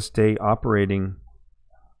it's just a operating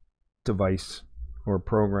device or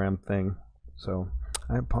program thing. So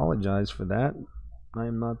I apologize for that. I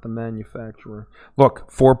am not the manufacturer.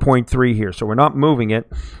 Look, 4.3 here. So we're not moving it.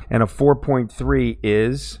 And a 4.3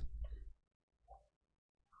 is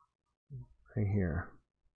right here.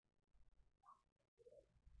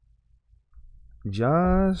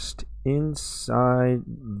 Just inside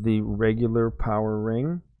the regular power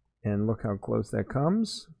ring. And look how close that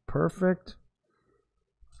comes. Perfect.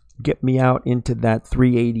 Get me out into that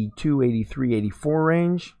 382, 83, 84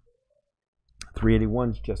 range.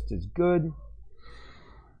 381 is just as good.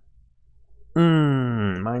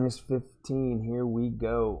 Minus 15. Here we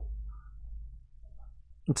go.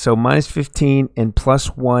 So minus 15 and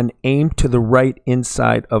plus 1. Aim to the right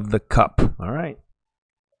inside of the cup. All right.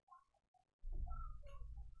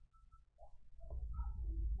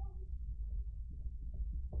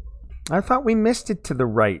 I thought we missed it to the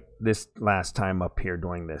right this last time up here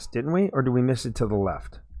doing this, didn't we? Or did we miss it to the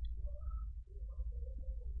left?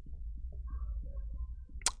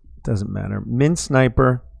 Doesn't matter. Min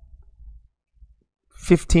Sniper.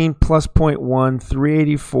 15 plus 0.1,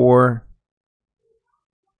 384.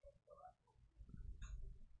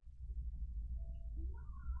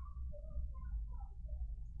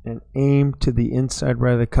 And aim to the inside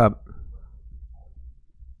right of the cup.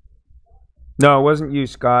 No, it wasn't you,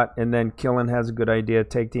 Scott. And then Killen has a good idea.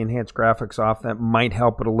 Take the enhanced graphics off. That might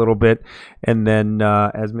help it a little bit. And then,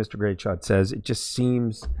 as Mr. Greatshot says, it just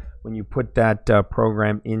seems when you put that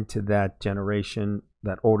program into that generation,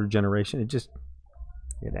 that older generation,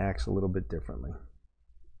 it acts a little bit differently.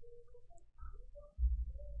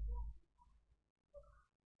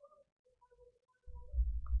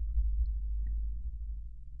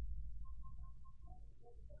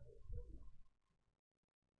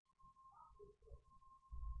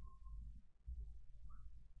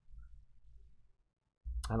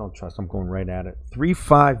 I don't trust. I'm going right at it.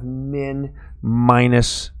 3.5 min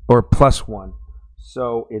minus or plus 1.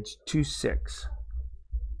 So it's 2.6.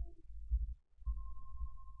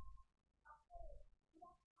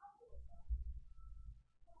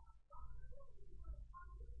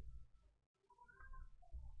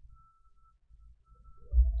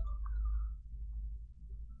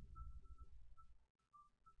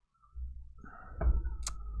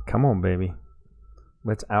 Come on, baby.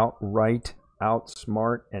 Let's outright,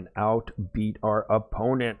 outsmart, and outbeat our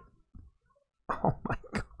opponent. Oh, my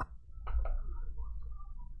God.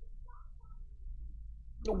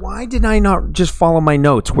 Why did I not just follow my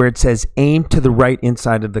notes where it says aim to the right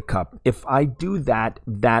inside of the cup? If I do that,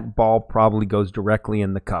 that ball probably goes directly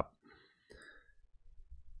in the cup.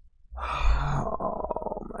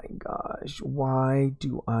 Oh my gosh. Why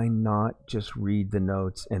do I not just read the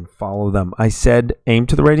notes and follow them? I said aim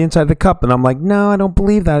to the right inside of the cup, and I'm like, no, I don't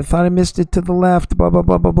believe that. I thought I missed it to the left, blah, blah,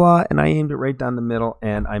 blah, blah, blah. And I aimed it right down the middle,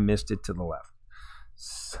 and I missed it to the left.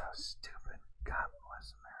 So stupid. God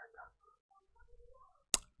bless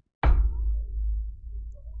America.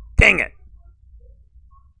 Dang it.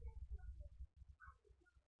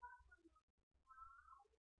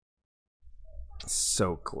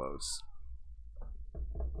 So close.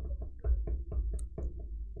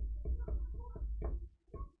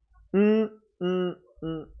 Oh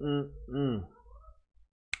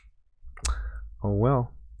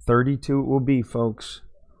well, 32 it will be, folks.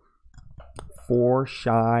 4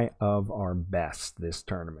 shy of our best this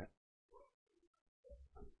tournament.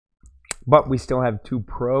 But we still have 2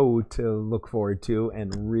 pro to look forward to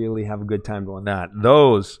and really have a good time doing that.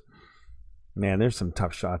 Those, man, there's some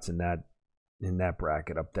tough shots in that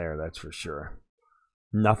bracket up there, that's for sure.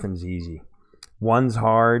 Nothing's easy. 1's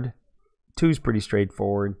hard. 2's pretty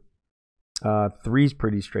straightforward. 3's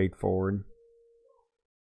pretty straightforward.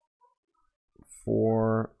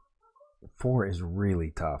 4 is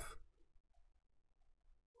really tough.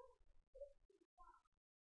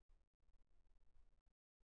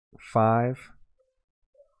 5,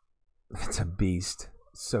 it's a beast.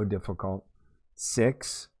 So difficult.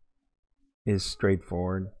 6 is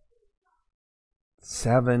straightforward.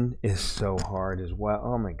 7 is so hard as well.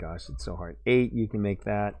 Oh my gosh, it's so hard. 8, you can make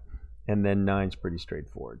that. And then 9's pretty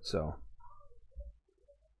straightforward. So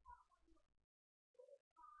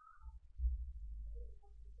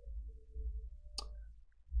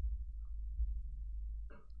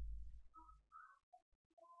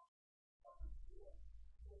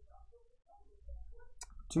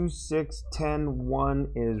 2, 6, 10,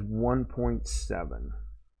 1 is 1.7.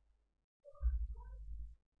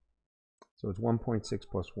 So it's 1.6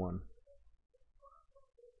 plus 1.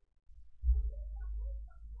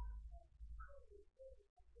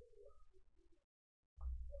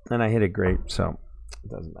 And I hit it great, so it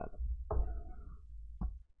doesn't matter.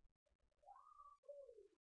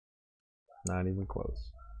 Not even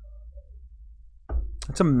close.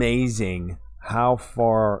 It's amazing how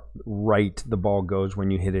far right the ball goes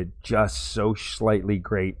when you hit it just so slightly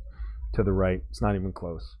great to the right. It's not even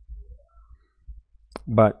close.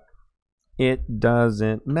 But it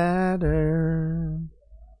doesn't matter.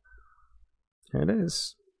 There it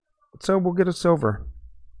is. So we'll get a silver.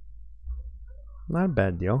 Not a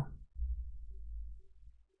bad deal.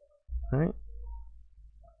 All right.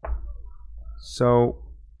 So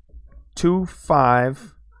 2,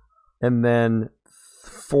 5, and then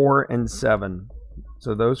 4 and 7.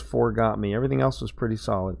 So those 4 got me. Everything else was pretty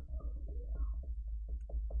solid.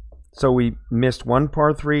 So we missed 1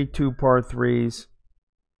 par 3, 2 par 3s.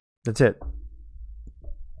 That's it.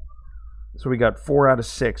 So we got 4 out of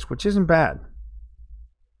 6, which isn't bad.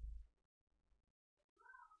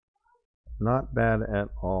 Not bad at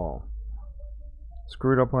all.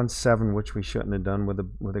 Screwed up on 7, which we shouldn't have done with a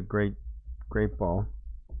great ball.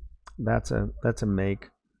 That's a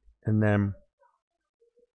make. And then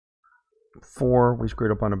 4 we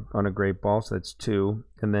screwed up on a great ball, so that's 2.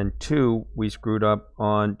 And then 2 we screwed up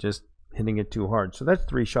on just hitting it too hard. So that's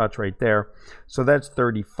 3 shots right there. So that's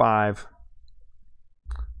 35.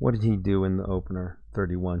 What did he do in the opener?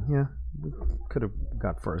 31. Yeah, we could have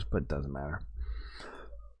got first, but it doesn't matter.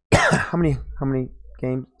 How many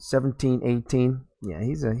games? 17, 18. Yeah,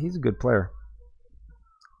 he's a good player.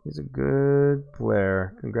 He's a good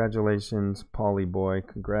player. Congratulations, Paulie boy.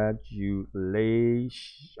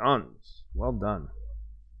 Congratulations. Well done.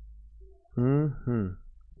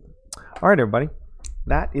 All right, everybody.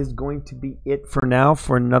 That is going to be it for now.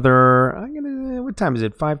 For another, what time is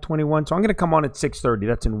it? 5:21. So I'm gonna come on at 6:30.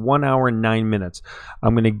 That's in 1 hour and 9 minutes.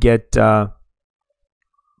 I'm gonna get a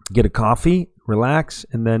coffee, relax,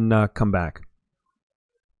 and then come back.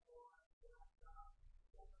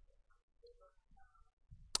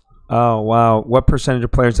 Oh, wow. What percentage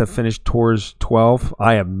of players have finished Tours 12?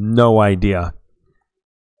 I have no idea.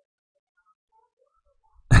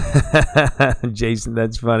 Jason,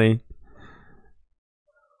 that's funny.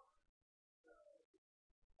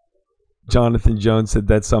 Jonathan Jones said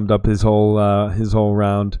that summed up his whole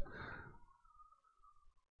round.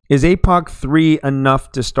 Is APOC 3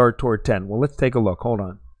 enough to start Tour 10? Well, let's take a look. Hold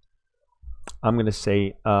on. I'm going to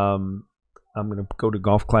say, I'm going to go to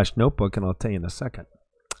Golf Clash Notebook, and I'll tell you in a second.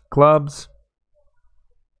 Clubs.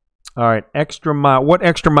 All right, extra mile. What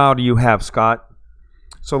extra mile do you have, Scott?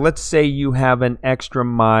 So let's say you have an extra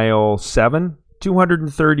mile 7,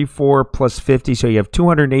 234 plus 50. So you have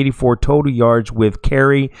 284 total yards with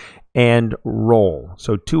carry and roll.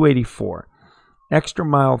 So 284. Extra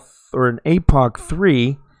mile or an APOC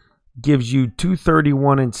 3 gives you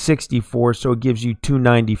 231 and 64. So it gives you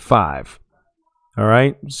 295. All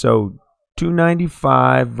right. So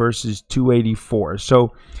 295 versus 284.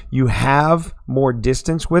 So you have more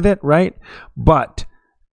distance with it, right? But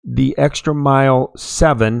the extra mile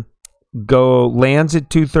 7 lands at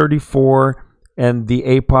 234, and the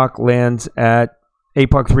APOC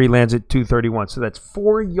 3 lands at 231. So that's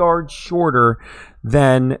 4 yards shorter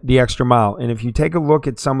than the extra mile. And if you take a look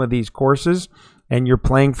at some of these courses and you're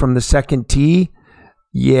playing from the second tee,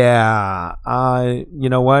 yeah, you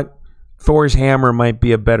know what? Thor's Hammer might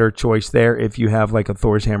be a better choice there if you have like a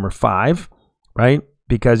Thor's Hammer 5, right?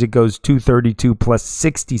 Because it goes 232 plus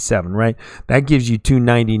 67, right? That gives you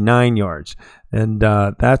 299 yards. And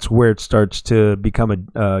that's where it starts to become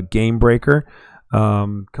a game breaker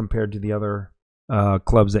compared to the other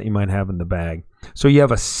clubs that you might have in the bag. So you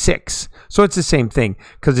have a 6. So it's the same thing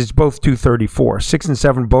because it's both 234. 6 and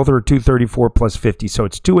 7 both are 234 plus 50. So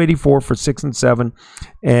it's 284 for 6 and 7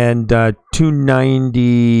 and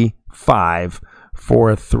 295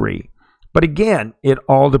 for a 3. But again, it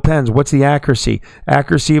all depends. What's the accuracy?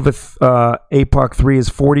 Accuracy of a APOC 3 is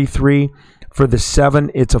 43. For the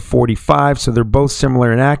 7, it's a 45. So they're both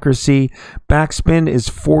similar in accuracy. Backspin is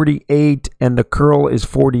 48 and the curl is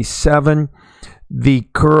 47. The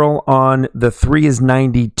curl on the 3 is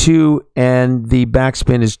 92 and the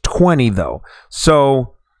backspin is 20 though.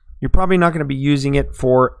 So you're probably not going to be using it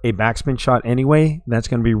for a backspin shot anyway. That's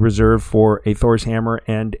going to be reserved for a Thor's Hammer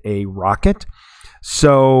and a rocket.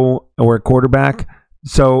 So, or a quarterback.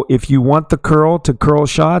 So if you want the curl to curl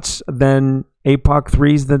shots, then APOC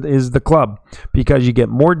 3s is the club because you get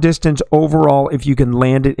more distance overall if you can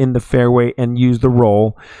land it in the fairway and use the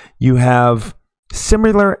roll. You have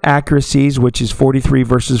similar accuracies, which is 43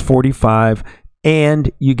 versus 45,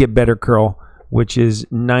 and you get better curl, which is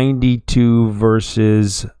 92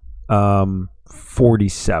 versus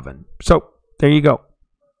 47. So there you go.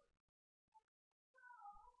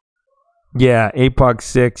 Yeah, APOC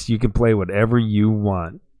 6, you can play whatever you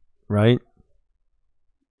want, right?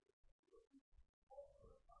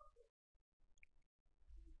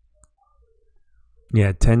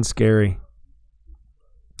 Yeah, 10 scary.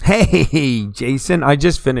 Hey, Jason, I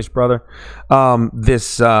just finished, brother.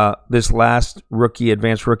 This last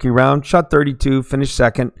advanced rookie round, shot 32, finished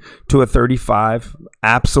second to a 35.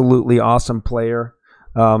 Absolutely awesome player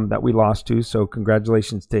that we lost to, so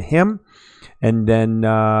congratulations to him. And then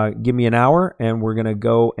give me an hour, and we're going to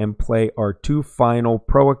go and play our 2 final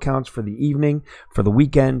pro accounts for the evening, for the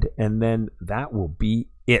weekend, and then that will be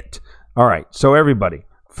it. All right, so everybody,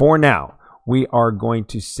 for now, we are going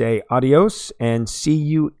to say adios and see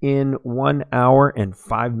you in 1 hour and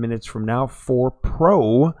 5 minutes from now for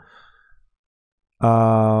pro.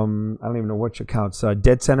 I don't even know which accounts.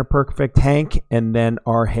 Dead Center Perfect Hank, and then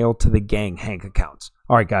our Hail to the Gang Hank accounts.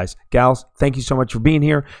 All right, guys, gals, thank you so much for being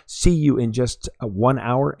here. See you in just 1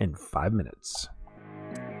 hour and 5 minutes.